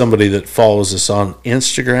 He's somebody that follows us on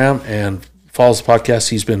Instagram and follows the podcast.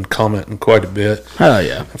 He's been commenting quite a bit. Hell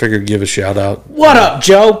yeah. I figured give a shout out. What up,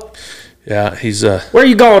 Joe? Yeah, he's Where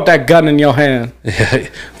you going with that gun in your hand?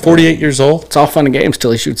 48 years old. It's all fun and games till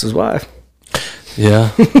he shoots his wife. Yeah.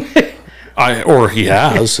 Or he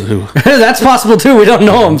has. Who? That's possible too. We don't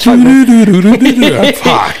know him. Fuck,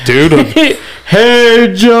 dude.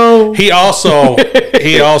 Hey, Joe. He also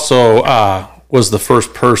was the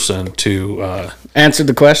first person to Answered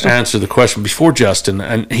the question? answer the question before Justin,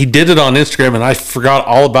 and he did it on Instagram, and I forgot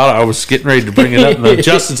all about it. I was getting ready to bring it up, and then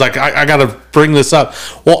Justin's like, I got to bring this up.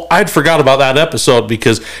 Well, I'd forgot about that episode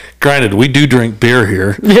because, granted, we do drink beer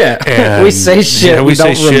here. Yeah, and, we say shit we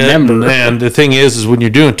don't remember. And the thing is when you're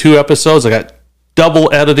doing 2 episodes, I got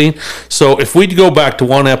double editing. So if we go back to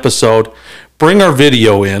 1 episode, bring our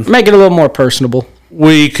video in, Make it a little more personable.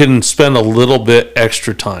 we can spend a little bit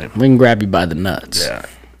extra time. We can grab you by the nuts. Yeah.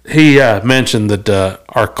 He mentioned that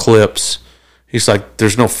our clips, he's like,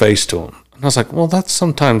 there's no face to them. And I was like, well, that's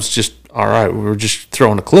sometimes just all right. We were just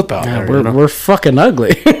throwing a clip out there. We're fucking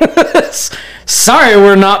ugly. Sorry,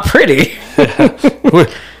 we're not pretty.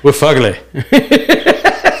 We're fugly.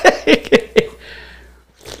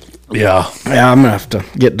 Yeah. Yeah, I'm gonna have to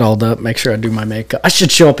get dolled up, make sure I do my makeup. I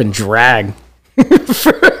should show up in drag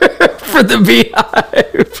for the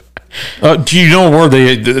Beehive. Do you know where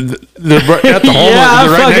they're at the homeless? Yeah,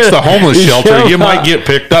 they're right next to the homeless shelter. show You might get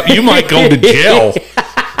picked up. You might go to jail.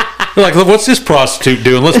 They're like, what's this prostitute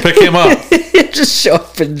doing? Let's pick him up. Just show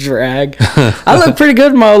up in drag. I look pretty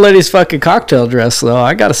good in my old lady's fucking cocktail dress, though.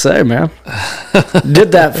 I gotta say, man.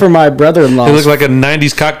 Did that for my brother-in-law. You look like a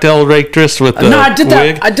 '90s cocktail waitress with the I did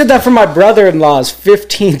wig. that. I did that for my brother-in-law's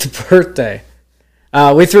 15th birthday.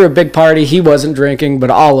 We threw a big party. He wasn't drinking, but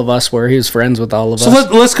all of us were. He was friends with all of us.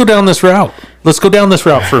 So let's go down this route. Let's go down this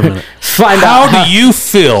route for a minute. How do you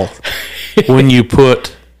feel when you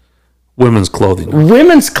put women's clothing on?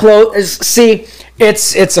 Women's clothes. See,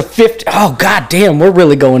 it's a 50. Oh, god damn, we're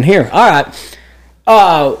really going here. All right.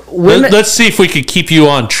 Women. Let's see if we could keep you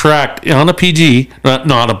on track on a PG,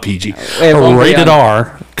 not a PG, It or won't be rated on-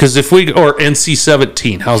 R. Because if we or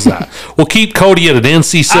NC-17, how's that? We'll keep Cody at an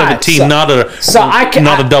NC-17, not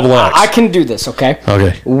a double X. I can do this. Okay.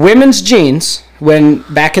 Okay. Women's jeans. When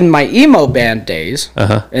back in my emo band days,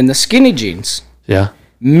 Uh-huh. and the skinny jeans. Yeah.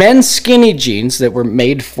 Men's skinny jeans that were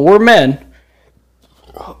made for men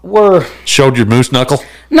were Showed your moose knuckle?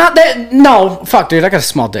 not that. No, fuck, dude, I got a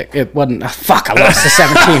small dick. It wasn't. Fuck, I lost the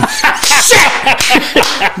 17.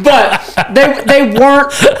 Shit. But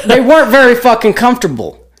they weren't very fucking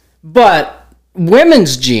comfortable. But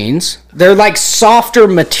women's jeans, they're like softer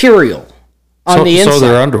material on the inside. So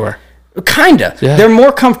they're underwear. Kinda. Yeah. They're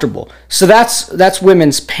more comfortable. So that's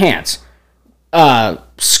women's pants.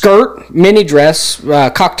 Skirt, mini dress,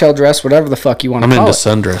 cocktail dress, whatever the fuck you want to I'm call into it.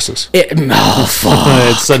 sundresses. Oh, fuck.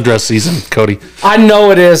 It's sundress season, Cody. I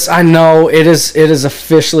know it is. I know it is. It is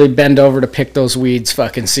officially bend over to pick those weeds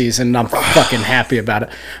fucking season. And I'm fucking happy about it.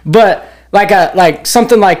 But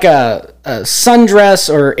something like a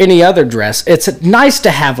sundress or any other dress, it's nice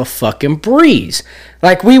to have a fucking breeze.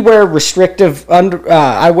 Like we wear restrictive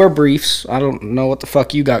I wear briefs. I don't know what the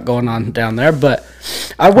fuck you got going on down there, but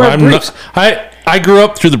I wear briefs. I grew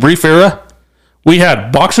up through the brief era. We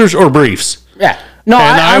had boxers or briefs. Yeah. No,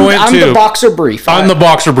 And I'm the boxer brief. I'm the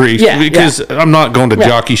boxer brief Yeah, because I'm not going to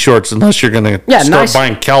jockey shorts unless you're going to start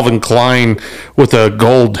buying Calvin Klein with a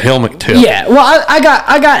gold helmet tip. Yeah. Well, I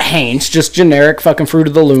got Hanes, just generic fucking Fruit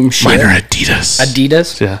of the Loom shit. Mine are Adidas.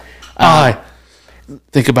 Adidas. Yeah. I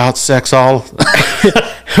think about sex all.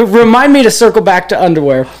 Remind me to circle back to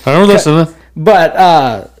underwear. I'm listening.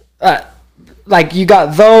 But like you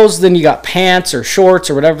got those, then you got pants or shorts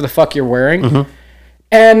or whatever the fuck you're wearing. Mm-hmm.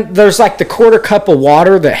 And there's like the quarter cup of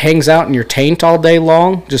water that hangs out in your taint all day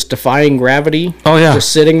long, just defying gravity. Oh, yeah.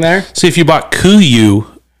 Just sitting there. See, if you bought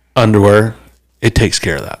Kuyu underwear, it takes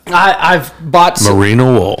care of that. I've bought some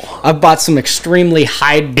Merino wool. I've bought some extremely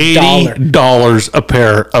high dollar. $80 a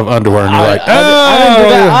pair of underwear, and you're like, I didn't do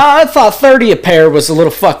that. I thought 30 a pair was a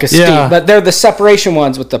little fucking steep, but they're the separation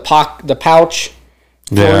ones with the pouch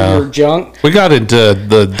for your junk. We got into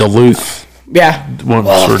the Duluth. Yeah.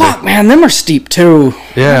 Oh, fuck, man, them are steep too.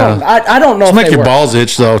 Yeah. I don't know if make they your work. balls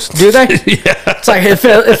itch though. Do they? Yeah. It's like it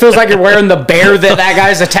feels like you're wearing the bear that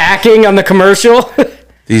guy's attacking on the commercial.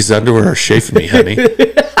 These underwear are chafing me, honey. Fuck.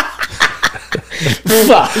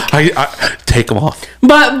 I take them off.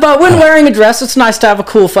 But when wearing a dress, it's nice to have a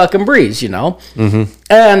cool fucking breeze, you know? Mm-hmm.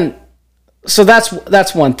 And so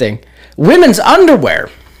that's one thing. Women's underwear.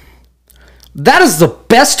 That is the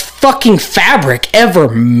best fucking fabric ever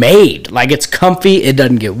made. Like, it's comfy. It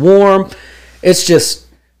doesn't get warm. It's just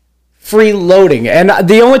freeloading. And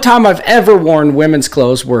the only time I've ever worn women's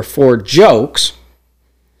clothes were for jokes.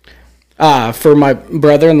 For my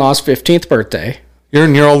brother-in-law's 15th birthday. You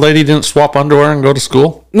and your old lady didn't swap underwear and go to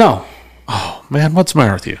school? No. Oh, man, what's the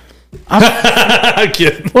matter with you? I'm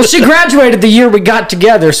kidding. Well, she graduated the year we got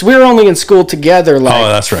together, so we were only in school together like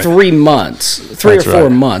that's right. 3 months. 3 or 4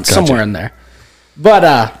 months, Gotcha. somewhere in there.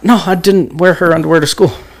 But, no, I didn't wear her underwear to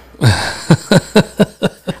school.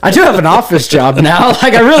 I do have an office job now.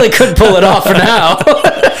 Like, I really could pull it off now.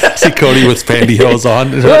 See Cody with pantyhose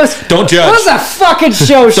on. Don't judge. What was that fucking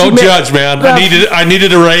show she Don't made? judge, man. I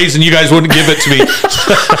needed a raise, and you guys wouldn't give it to me.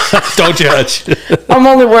 Don't judge. I'm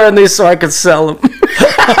only wearing these so I can sell them.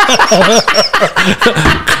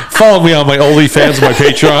 Follow me on my OnlyFans and my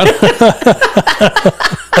Patreon.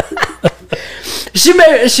 She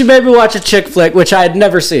made me watch a chick flick, which I had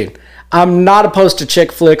never seen. I'm not opposed to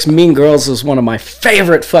chick flicks. Mean Girls is one of my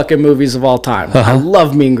favorite fucking movies of all time. I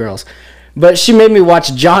love Mean Girls. But she made me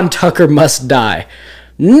watch John Tucker Must Die.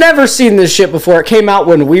 Never seen this shit before. It came out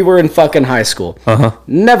when we were in fucking high school.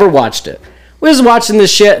 Never watched it. We was watching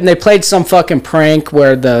this shit, and they played some fucking prank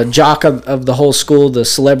where the jock of the whole school, the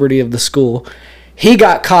celebrity of the school, he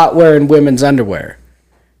got caught wearing women's underwear.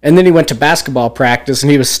 And then he went to basketball practice,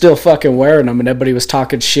 and he was still fucking wearing them, and everybody was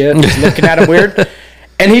talking shit and just looking at him weird.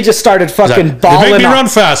 And he just started fucking bawling. They make me run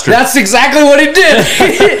faster. That's exactly what he did.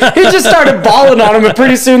 He just started bawling on him, and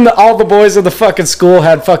pretty soon all the boys of the fucking school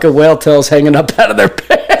had fucking whale tails hanging up out of their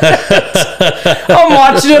pants. I'm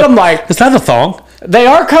watching it. I'm like, is that a thong? They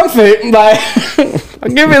are comfy. Like, I'll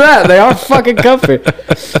give you that. They are fucking comfy.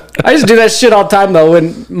 I used to do that shit all the time, though.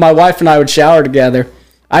 When my wife and I would shower together,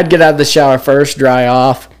 I'd get out of the shower first, dry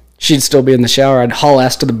off. She'd still be in the shower. I'd haul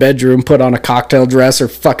ass to the bedroom, put on a cocktail dress or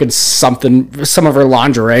fucking something, some of her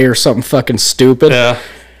lingerie or something fucking stupid. Yeah.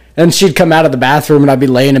 And she'd come out of the bathroom, and I'd be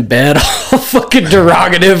laying in bed all fucking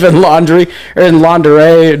derogative in lingerie,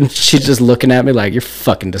 and she's just looking at me like, you're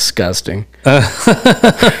fucking disgusting. Now,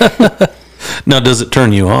 does it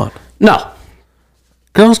turn you on? No.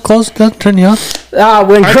 Girls' clothes doesn't turn you on?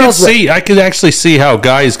 When girls I could actually see how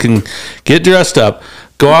guys can get dressed up,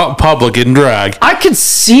 go out in public in drag. I could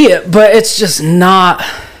see it, but it's just not.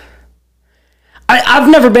 I've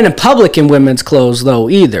never been in public in women's clothes, though,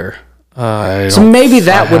 either. So maybe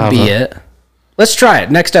that would be it. Let's try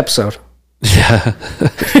it. Next episode. Yeah.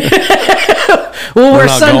 Well,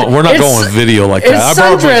 We're not going video like that.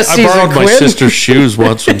 I borrowed my Quinn. sister's shoes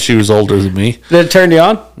once when she was older than me. Did it turn you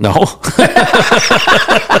on? No.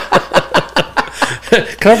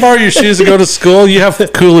 Can I borrow your shoes to go to school? You have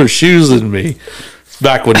cooler shoes than me.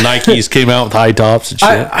 Back when Nikes came out with high tops and shit.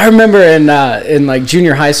 I remember in like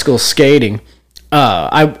junior high school skating,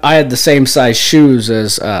 I had the same size shoes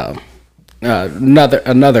as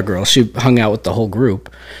another girl. She hung out with the whole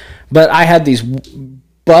group, but I had these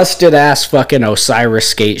busted ass fucking Osiris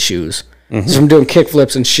skate shoes. Mm-hmm. So I'm doing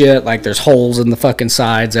kickflips and shit. Like there's holes in the fucking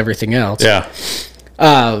sides, everything else. Yeah.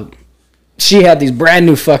 She had these brand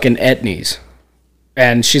new fucking Etnies.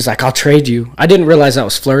 And she's like, I'll trade you. I didn't realize I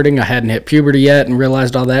was flirting. I hadn't hit puberty yet and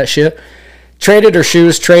realized all that shit. Traded her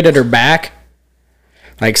shoes, traded her back.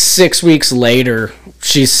 Like 6 weeks later,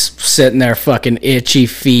 she's sitting there fucking itchy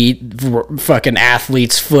feet, fucking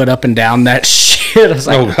athlete's foot up and down that shit. I was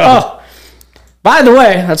like, oh, by the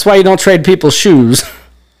way, that's why you don't trade people's shoes.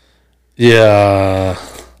 Yeah,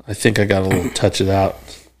 I think I got a little touch of that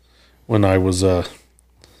when I was,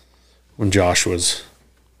 when Josh was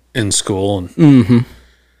in school. And can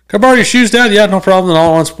I borrow your shoes, Dad? Yeah, no problem. And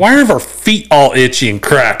all at once, why are our feet all itchy and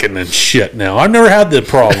cracking and shit now? I've never had that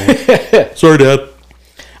problem. Sorry, Dad.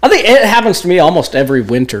 I think it happens to me almost every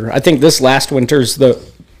winter. I think this last winter's the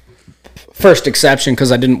first exception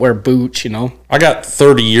because I didn't wear boots, you know. I got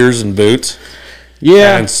 30 years in boots.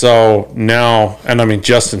 Yeah. And so now, and I mean,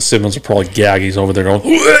 Justin Simmons will probably gag. He's over there going,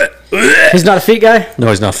 he's not a feet guy? No,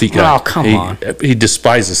 he's not a feet guy. Oh, come on. He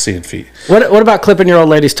despises seeing feet. What about clipping your old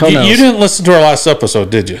lady's toenails? You didn't listen to our last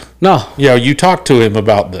episode, did you? No. Yeah, you talked to him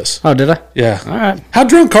about this. Oh, did I? Yeah. All right. How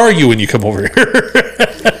drunk are you when you come over here?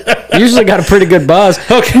 Usually got a pretty good buzz.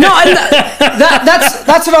 Okay. No,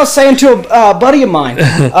 that's what I was saying to a buddy of mine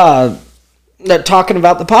that talking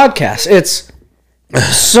about the podcast. It's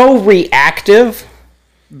so reactive,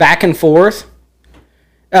 back and forth,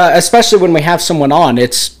 especially when we have someone on.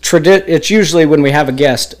 It's usually when we have a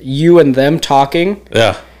guest, you and them talking,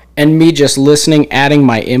 Yeah. and me just listening, adding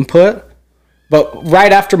my input. But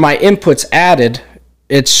right after my input's added,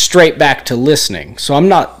 it's straight back to listening. So I'm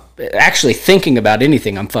not actually thinking about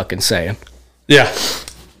anything I'm fucking saying. Yeah.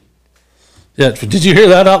 Yeah. Did you hear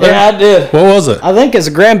that out there? Yeah, I did. What was it? I think it's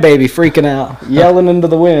a grandbaby freaking out, yelling into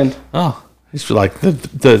the wind. Oh, he's like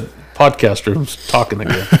the podcast room's talking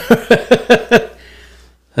again.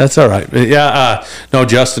 That's all right. Yeah. No,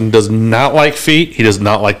 Justin does not like feet. He does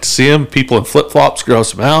not like to see them. People in flip flops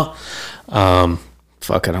gross him out.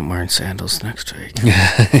 Fuck it, I'm wearing sandals next week.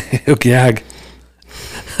 He'll gag.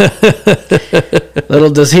 Little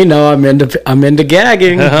does he know I'm into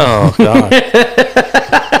gagging. Oh God.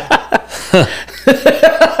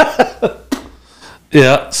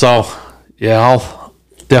 Yeah. So yeah, I'll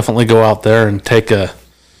definitely go out there and take a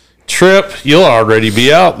trip. You'll already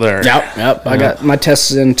be out there. Yep. I got my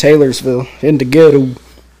tests in Taylorsville, into ghetto.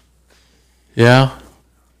 Yeah.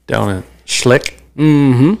 Down in Schlick.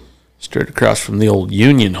 Mm-hmm. Straight across from the old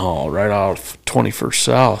Union Hall, right off 21st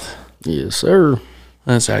South. Yes, sir.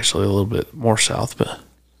 That's actually a little bit more south, but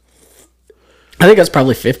I think that's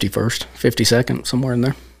probably 51st, 52nd, somewhere in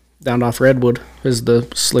there. Down off Redwood is the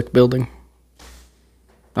Slick building.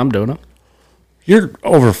 I'm doing it. you're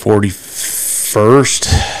over 41st.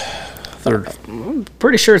 Third. I'm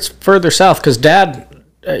pretty sure it's further south because Dad,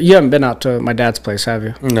 you haven't been out to my dad's place, have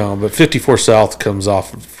you? No, but 54 South comes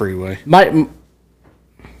off of the freeway.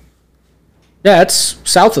 Yeah, it's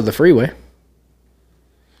south of the freeway.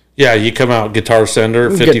 Yeah, you come out Guitar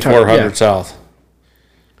Center, 5400 South.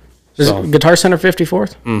 Is it Guitar Center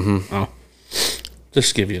 54th? Mm-hmm. Oh. Just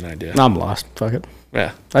to give you an idea. I'm lost. Fuck it.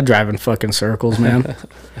 Yeah. I drive in fucking circles, man.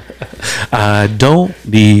 I don't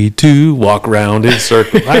need to walk around in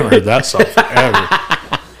circles. I haven't heard that song forever.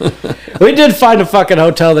 We did find a fucking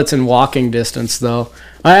hotel that's in walking distance, though.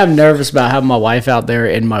 I am nervous about having my wife out there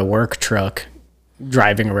in my work truck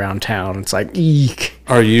driving around town. It's like, eek.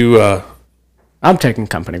 Are you... I'm taking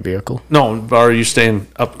company vehicle. No, but are you staying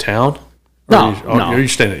uptown? No, no. Are you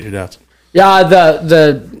staying at your dad's?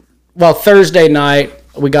 Yeah, well, Thursday night,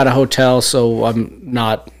 we got a hotel, so I'm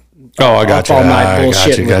not I got you. all night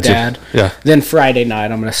bullshitting with you. Dad. Yeah. Then Friday night,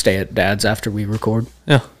 I'm going to stay at Dad's after we record.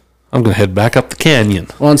 Yeah. I'm going to head back up the canyon.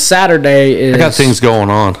 Well, on Saturday is... I got things going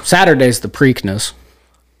on. Saturday's the Preakness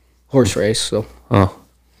horse race, so... Oh.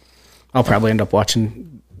 I'll probably end up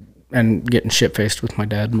watching and getting shit-faced with my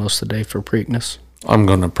dad most of the day for Preakness. I'm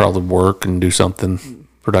going to probably work and do something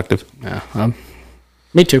productive. Yeah,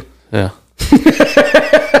 me too. Yeah.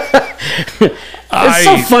 It's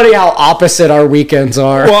so funny how opposite our weekends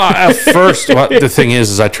are. Well, at first, the thing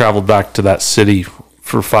is I traveled back to that city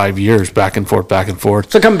for 5 years, back and forth, back and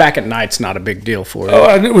forth. So coming back at night's not a big deal for you.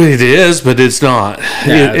 Oh, it is, but it's not.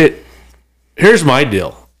 Yeah. Here's my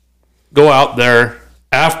deal. Go out there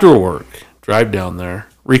after work, drive down there,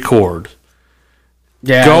 record,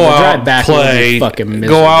 Yeah, go the out, drive back would be play, fucking go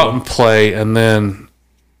miserable. out and play, and then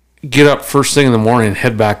get up first thing in the morning and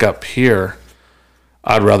head back up here.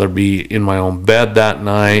 I'd rather be in my own bed that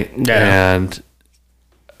night, Yeah. and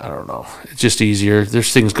I don't know. It's just easier.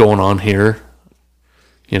 There's things going on here.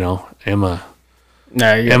 You know, Emma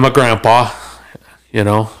grandpa, you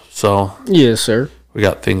know, so Yes, sir. we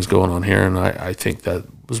got things going on here, and I think that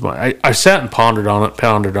was I sat and pondered on it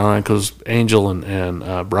because Angel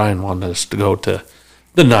and Brian wanted us to go to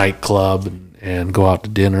the nightclub and go out to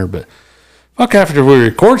dinner, but fuck, after we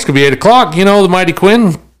record, it's gonna be 8 o'clock. You know, the Mighty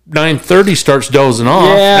Quinn 9:30 starts dozing off,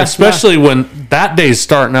 Yeah, especially when that day's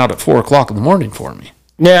starting out at 4 o'clock in the morning for me.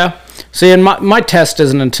 Yeah. See, and my test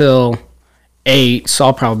isn't until 8, so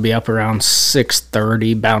I'll probably be up around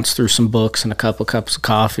 6:30, bounce through some books and a couple cups of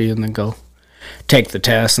coffee, and then go take the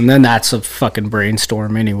test. And then that's a fucking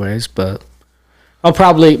brainstorm anyways, but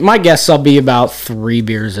my guess I'll be about 3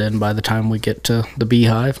 beers in by the time we get to the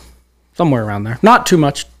Beehive. Somewhere around there. Not too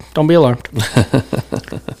much. Don't be alarmed.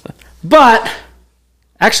 But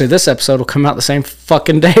actually, this episode will come out the same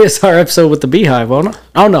fucking day as our episode with the Beehive, won't it?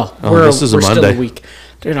 Oh, no. This is a Still Monday. a week.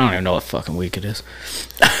 Dude, I don't even know what fucking week it is.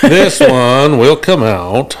 This one will come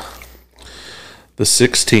out the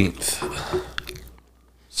 16th.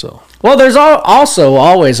 So Well, there's also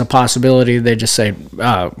always a possibility they just say,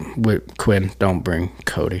 Quinn, don't bring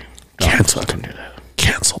Cody. Don't Canceled. fucking do that.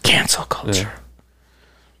 cancel Culture.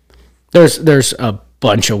 There's a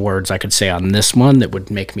bunch of words I could say on this one that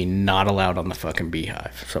would make me not allowed on the fucking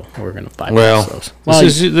Beehive. So we're going to bypass Well,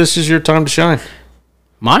 those. this is your time to shine.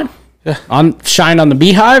 Mine? Yeah. Shine on the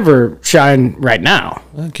Beehive or shine right now?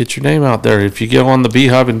 Get your name out there. If you get on the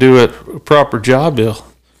Beehive and do a proper job,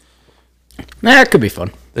 Nah, it could be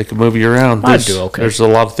fun. they can move you around. I'd do okay. There's a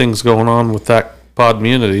lot of things going on with that pod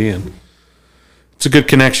community, and it's a good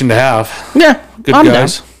connection to have. Yeah, Good I'm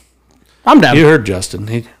guys. down. I'm down. You heard Justin.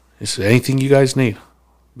 He said, anything you guys need,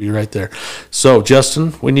 be right there. So,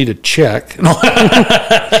 Justin, we need a check. No,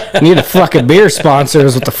 Need a fucking beer sponsor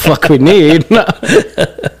is what the fuck we need.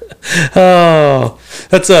 oh,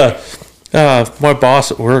 that's my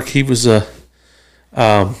boss at work. He was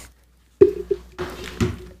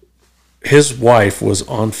his wife was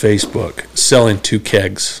on Facebook selling 2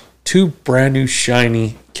 kegs, 2 brand new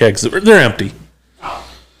shiny kegs. They're empty.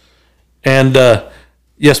 And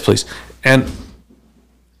yes, please. And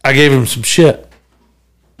I gave him some shit.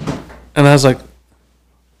 And I was like,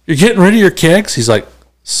 "You're getting rid of your kegs?" He's like,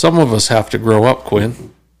 "Some of us have to grow up,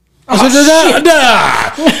 Quinn." I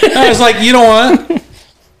was like, you know what?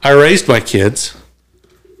 I raised my kids.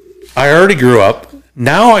 I already grew up.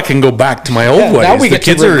 Now I can go back to my old ways. Now we The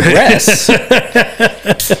get to regress.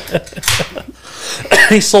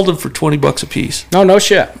 He sold them for $20 a piece. No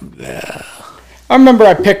shit. Yeah. I remember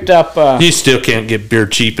I picked up. You still can't get beer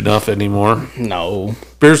cheap enough anymore. No.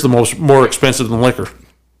 Beer's more expensive than liquor.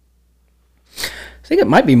 I think it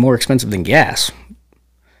might be more expensive than gas.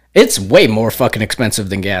 It's way more fucking expensive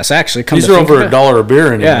than gas, actually. These are over $1 a beer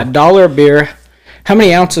anymore. Yeah, $1 a beer. How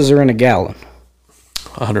many ounces are in a gallon?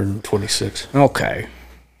 126. Okay.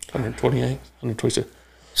 128. 126.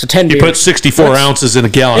 So 10 You beers. put 64 ounces in a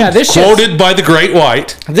gallon. Yeah, this quoted by the Great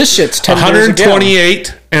White. This shit's 10 beers a gallon.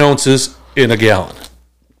 128 ounces in a gallon.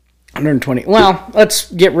 120. Well,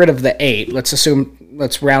 let's get rid of the 8.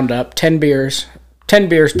 Let's round up 10 beers. 10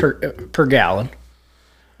 beers per gallon.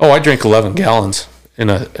 Oh, I drink 11 gallons in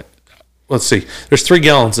a. Let's see. There's 3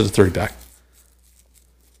 gallons in a 30-pack.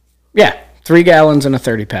 Yeah, 3 gallons in a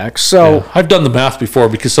 30-pack. So I've done the math before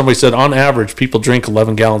because somebody said on average people drink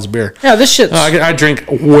 11 gallons of beer. yeah, this shit's I drink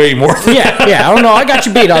way more than that. yeah. I don't know. I got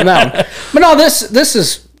you beat on that one. But no, this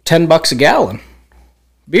is $10 a gallon.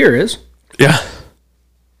 Beer is Yeah.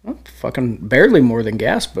 fucking barely more than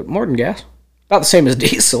gas, but more than gas. About the same as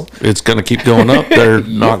diesel. It's going to keep going up. They're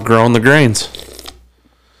not growing the grains.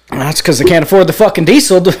 That's because they can't afford the fucking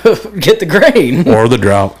diesel to get the grain. Or the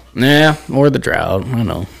drought. Yeah, or the drought. I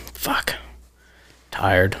know. Fuck.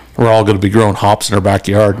 Tired. We're all going to be growing hops in our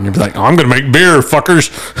backyard. And you'll be like, I'm going to make beer,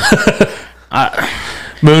 fuckers.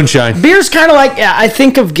 Moonshine. Beer's kind of like, I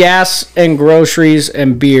think of gas and groceries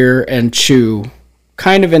and beer and chew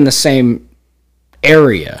kind of in the same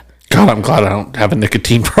area. God, I'm glad I don't have a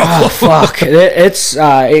nicotine problem. Oh, fuck. It's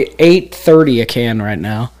 $8.30 a can right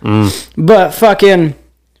now. But fucking,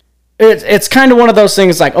 it's kind of one of those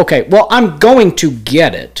things like, okay, well, I'm going to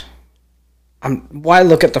get it. Why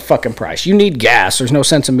look at the fucking price? You need gas. There's no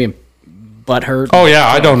sense in being butthurt. Oh, yeah,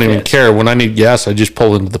 I don't even care. When I need gas, I just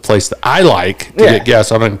pull into the place that I like to get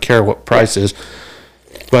gas. I don't care what price is.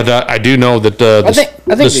 But I do know that I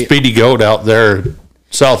think Speedy Goat out there,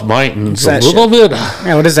 South Mighton's a little bit.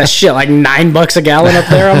 Yeah, what is that shit? Like $9 a gallon up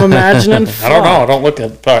there, I'm imagining? I don't know. I don't look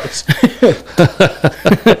at the price.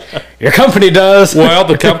 Your company does. Well,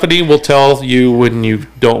 the company will tell you when they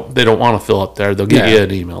don't want to fill up there. They'll give you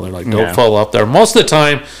an email. They're like, don't fill up there. Most of the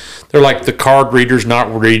time, they're like, the card reader's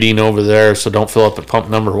not reading over there, so don't fill up at pump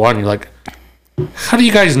number 1. You're like, how do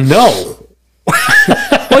you guys know?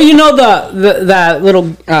 Well, you know that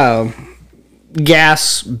little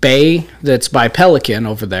gas bay that's by Pelican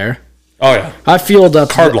over there. Oh, yeah. I fueled up.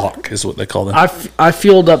 Card lock is what they call them. I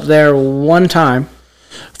fueled up there one time.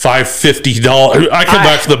 $550. I come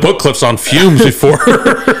back from the book clips on fumes before.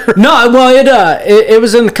 No, well, it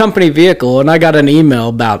was in the company vehicle, and I got an email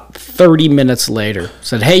about 30 minutes later.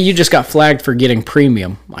 Said, hey, you just got flagged for getting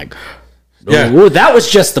premium. I'm like, ooh, that was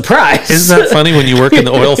just the price. Isn't that funny when you work in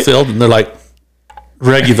the oil field and they're like,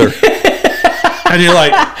 regular. And you're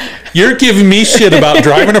like, you're giving me shit about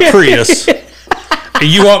driving a Prius, and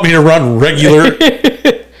you want me to run regular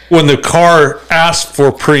when the car asked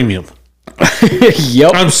for premium.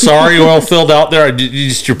 Yep. I'm sorry, oil field out there.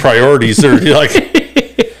 Just your priorities are like,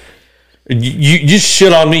 you just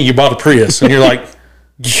shit on me. You bought a Prius, and you're like,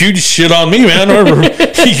 you just shit on me, man.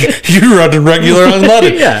 You're running regular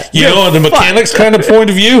unleaded. Yeah, you know, in the mechanics kind of point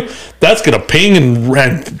of view, that's gonna ping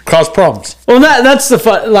and cause problems. Well, that's the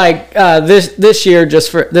fun. Like this year, just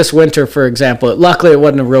for this winter, for example. Luckily, it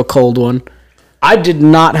wasn't a real cold one. I did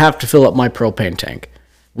not have to fill up my propane tank.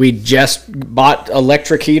 We just bought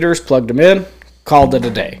electric heaters, plugged them in, called it a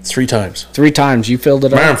day. 3 times. 3 times you filled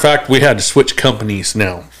it up. Matter of fact, we had to switch companies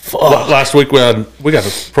now. Fuck. Last week we got a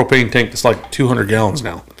propane tank that's like 200 gallons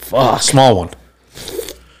now. Fuck. A small one.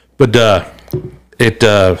 But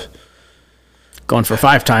going for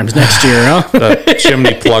 5 times next year, huh? The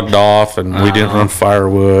chimney plugged off, and we didn't run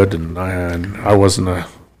firewood, and I wasn't a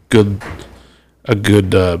good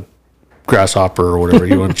grasshopper or whatever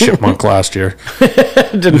you want, chipmunk last year.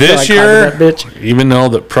 This year, even though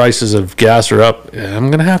the prices of gas are up,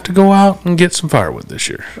 I'm gonna have to go out and get some firewood this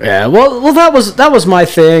year. Yeah, well, that was my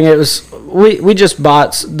thing. It was we just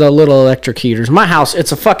bought the little electric heaters. My house,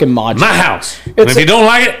 it's a fucking modular. My house. And if you don't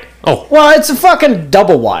like it, well, it's a fucking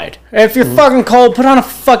double wide. If you're fucking cold, put on a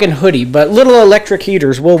fucking hoodie. But little electric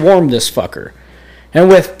heaters will warm this fucker. And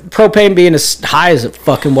with propane being as high as it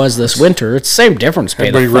fucking was this winter, it's the same difference.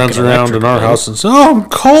 Everybody runs around in our house and says, I'm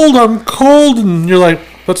cold. And you're like,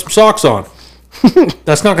 put some socks on.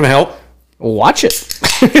 That's not going to help. Watch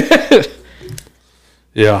it.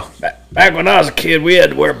 Yeah. Back when I was a kid, we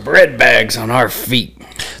had to wear bread bags on our feet.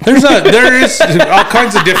 There is all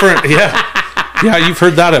kinds of different, yeah, you've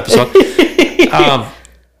heard that episode.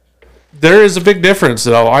 There is a big difference,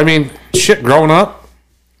 though. I mean, shit, growing up,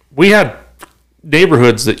 we had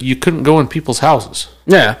neighborhoods that you couldn't go in people's houses.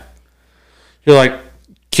 Yeah. You're like,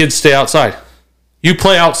 kids stay outside. You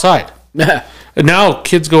play outside. Yeah. And now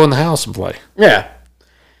kids go in the house and play. Yeah.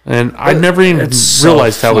 And I never even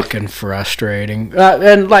realized how fucking frustrating.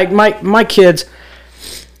 And like my kids,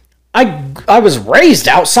 I was raised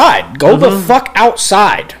outside. Go the fuck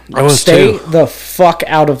outside. Stay the fuck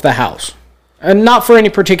out of the house. And not for any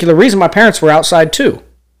particular reason. My parents were outside too.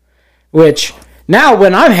 Which now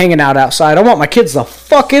when I'm hanging out outside, I want my kids the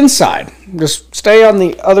fuck inside. Just stay on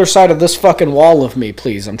the other side of this fucking wall of me,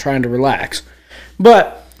 please. I'm trying to relax.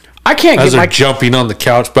 But I can't as get they're jumping on the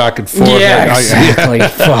couch back and forth. Yeah, exactly.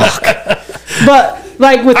 Fuck. But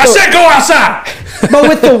like with I said go outside. But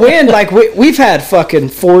with the wind, like we've had fucking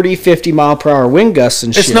 40, 50 mile per hour wind gusts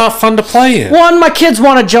and shit. It's not fun to play in. One, my kids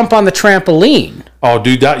want to jump on the trampoline. Oh,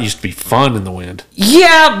 dude, that used to be fun in the wind.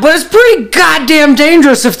 Yeah, but it's pretty goddamn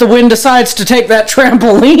dangerous if the wind decides to take that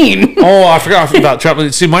trampoline. Oh, I forgot about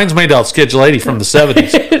trampoline. See, mine's made out of Schedule 80 from the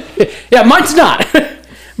 70s. Yeah, mine's not.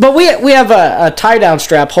 But we have a tie-down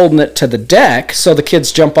strap holding it to the deck, so the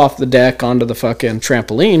kids jump off the deck onto the fucking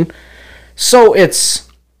trampoline. So it's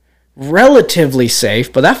relatively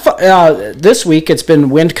safe. But that this week it's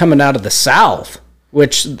been wind coming out of the south,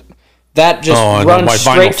 which that just runs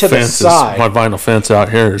straight to the side. My vinyl fence out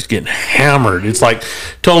here is getting hammered. It's like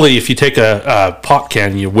totally if you take a pop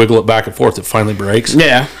can and you wiggle it back and forth, it finally breaks.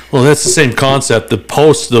 Yeah. Well, that's the same concept. The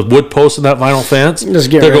wood posts in that vinyl fence,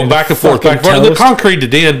 they're going back and forth. And the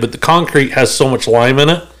concreted in, but the concrete has so much lime in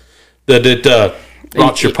it that it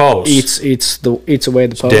rots your posts. Eats away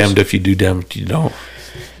the post. Damned if you do, damned if you don't.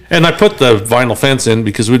 And I put the vinyl fence in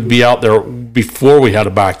because we'd be out there before we had a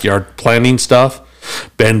backyard planting stuff,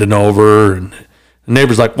 bending over, and the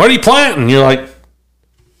neighbor's like, "What are you planting?" And you're like,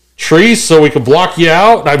 trees so we could block you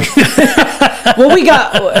out? I mean, Well, we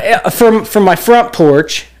got from my front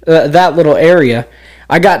porch, that little area.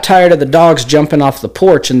 I got tired of the dogs jumping off the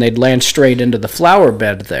porch and they'd land straight into the flower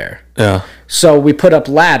bed there. yeah. So we put up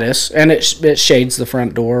lattice, and it shades the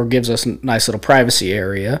front door, gives us a nice little privacy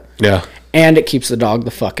area, Yeah. and it keeps the dog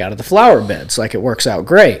the fuck out of the flower beds. Like, it works out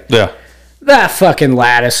great. Yeah. That fucking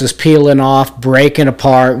lattice is peeling off, breaking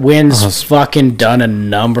apart. Wind's fucking done a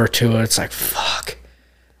number to it. It's like, fuck.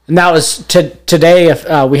 And that was today. If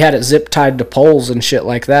we had it zip tied to poles and shit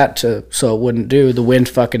like that, so it wouldn't do. The wind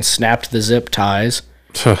fucking snapped the zip ties.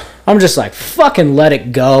 I'm just like, fucking let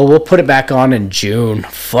it go. We'll put it back on in June.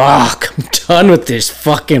 Fuck. I'm done with this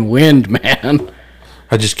fucking wind, man.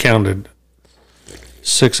 I just counted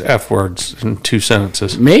 6 F words in 2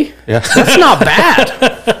 sentences. Me? Yeah. That's not bad.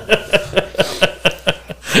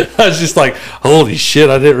 I was just like, holy shit,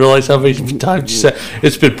 I didn't realize how many times you said.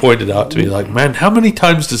 It's been pointed out to me, like, man, how many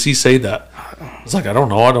times does he say that? I was like, I don't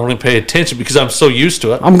know. I don't even pay attention because I'm so used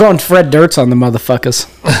to it. I'm going Fred Durst on the motherfuckers.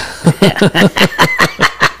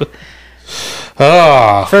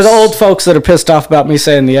 For the old folks that are pissed off about me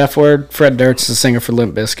saying the F word, Fred Durst is the singer for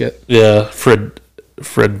Limp Bizkit. Yeah, Fred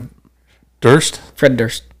Durst? Fred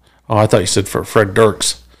Durst. Oh, I thought you said for Fred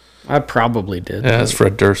Durst. I probably did. Yeah, it's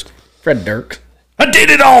Fred Durst. Fred Durst. I did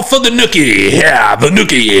it all for the nookie. Yeah, the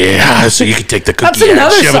nookie. Yeah, so you can take the cookie. That's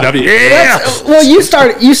another and shove song. it up. Yeah. Well, you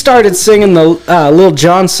started singing the Lil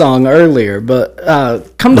Jon song earlier, but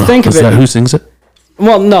come to think of it, who sings it?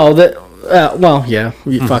 well, no, yeah,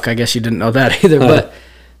 fuck, I guess you didn't know that either. But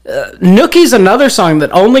Nookie's another song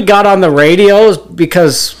that only got on the radio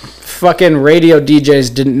because fucking radio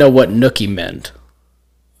DJs didn't know what Nookie meant.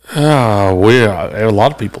 Oh, a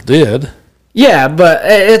lot of people did. Yeah, but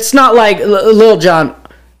it's not like Lil Jon.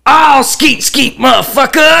 Oh, skeet,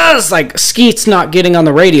 motherfuckers! Like, skeet's not getting on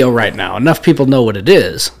the radio right now. Enough people know what it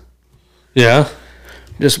is. Yeah.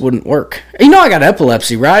 Just wouldn't work. You know I got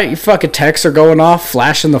epilepsy, right? You fucking texts are going off,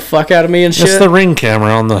 flashing the fuck out of me and shit. It's the Ring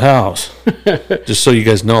camera on the house. Just so you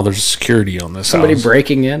guys know, there's security on this Somebody house.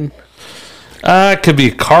 breaking in. It could be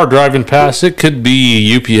a car driving past. It could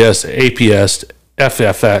be UPS, APS,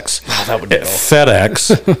 FFX. Oh, that would be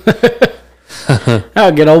FedEx.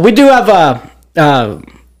 Oh, good old. We do have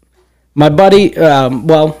my buddy.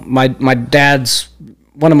 My dad's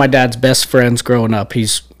one of my dad's best friends growing up.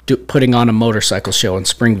 He's putting on a motorcycle show in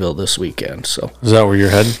Springville this weekend. So Is that where you're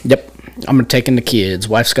heading? yep, I'm taking the kids.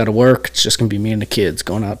 Wife's got to work. It's just gonna be me and the kids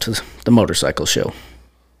going out to the motorcycle show.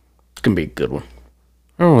 It's gonna be a good one.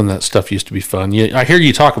 Remember when that stuff used to be fun? I hear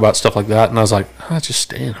you talk about stuff like that, and I was like, just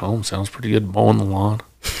staying home sounds pretty good, mowing the lawn.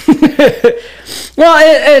 Well,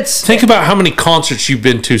 it's Think about how many concerts you've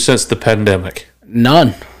been to since the pandemic.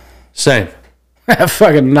 none. Same.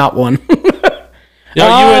 Fucking not one.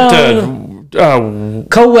 Yeah, you went to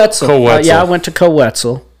Co-Wetzel. Co-Wetzel. Yeah, I went to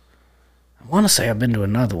Co-Wetzel. I want to say I've been to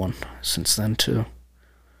another one since then, too.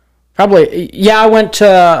 Probably, yeah, I went to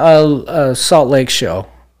a Salt Lake show. I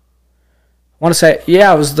want to say,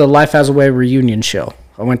 yeah, it was the Life Has a Way reunion show.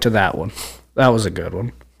 I went to that one. That was a good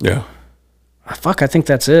one. yeah. Fuck, I think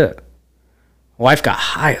that's it. Wife got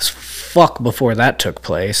high as fuck before that took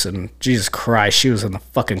place, and Jesus Christ, she was in the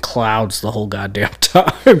fucking clouds the whole goddamn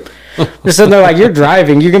time. Just sitting there like, you're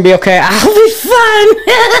driving, you're gonna be okay. I'll be fine.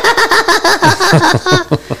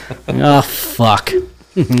 Oh, fuck.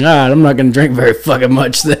 Alright, I'm not gonna drink very fucking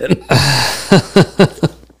much then.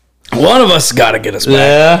 One of us gotta get us back.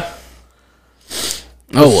 Yeah.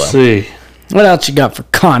 Oh, well. Let's see. What else you got for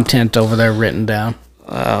content over there written down?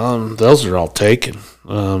 Those are all taken.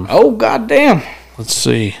 Oh, goddamn. Let's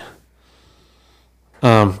see.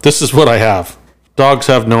 This is what I have. Dogs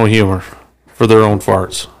have no humor for their own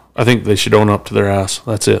farts. I think they should own up to their ass.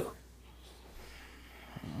 That's it.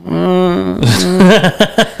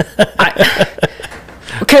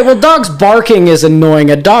 Okay, well, dogs barking is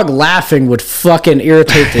annoying. A dog laughing would fucking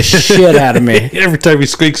irritate the shit out of me. Every time he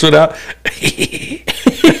squeaks it out.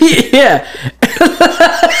 Yeah.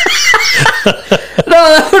 No,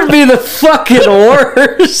 that would be the fucking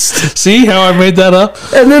worst. See how I made that up?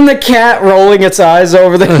 And then the cat rolling its eyes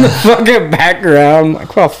over there in the fucking background.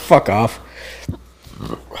 Like, well, fuck off.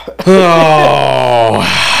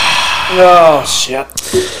 Oh, shit.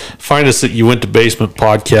 Find us at You Went to Basement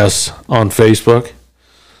Podcasts on Facebook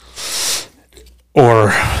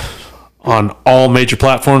or on all major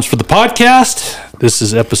platforms for the podcast. This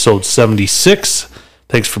is episode 76.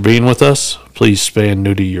 Thanks for being with us. Please spay and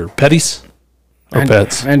neuter your petties or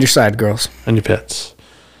pets And your side girls. and your pets.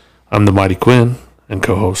 I'm the Mighty Quinn and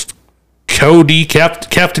co-host Cody,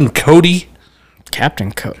 Captain Cody.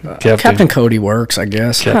 Captain Cody works, I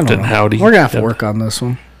guess. I don't Captain know. Howdy. We're going to have to Yep. work on this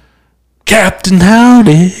one. Captain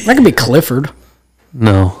Howdy. That could be Clifford.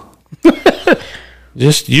 No.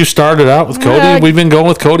 Just you started out with Cody. Yeah. We've been going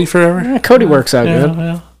with Cody forever. Yeah, Cody works out good.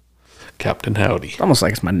 Yeah. Captain Howdy. Almost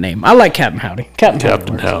like it's my name. I like Captain Howdy.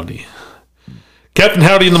 Captain works. Howdy. Captain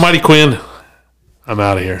Howdy and the Mighty Quinn. I'm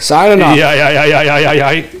out of here. Signing off.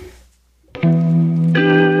 Yeah.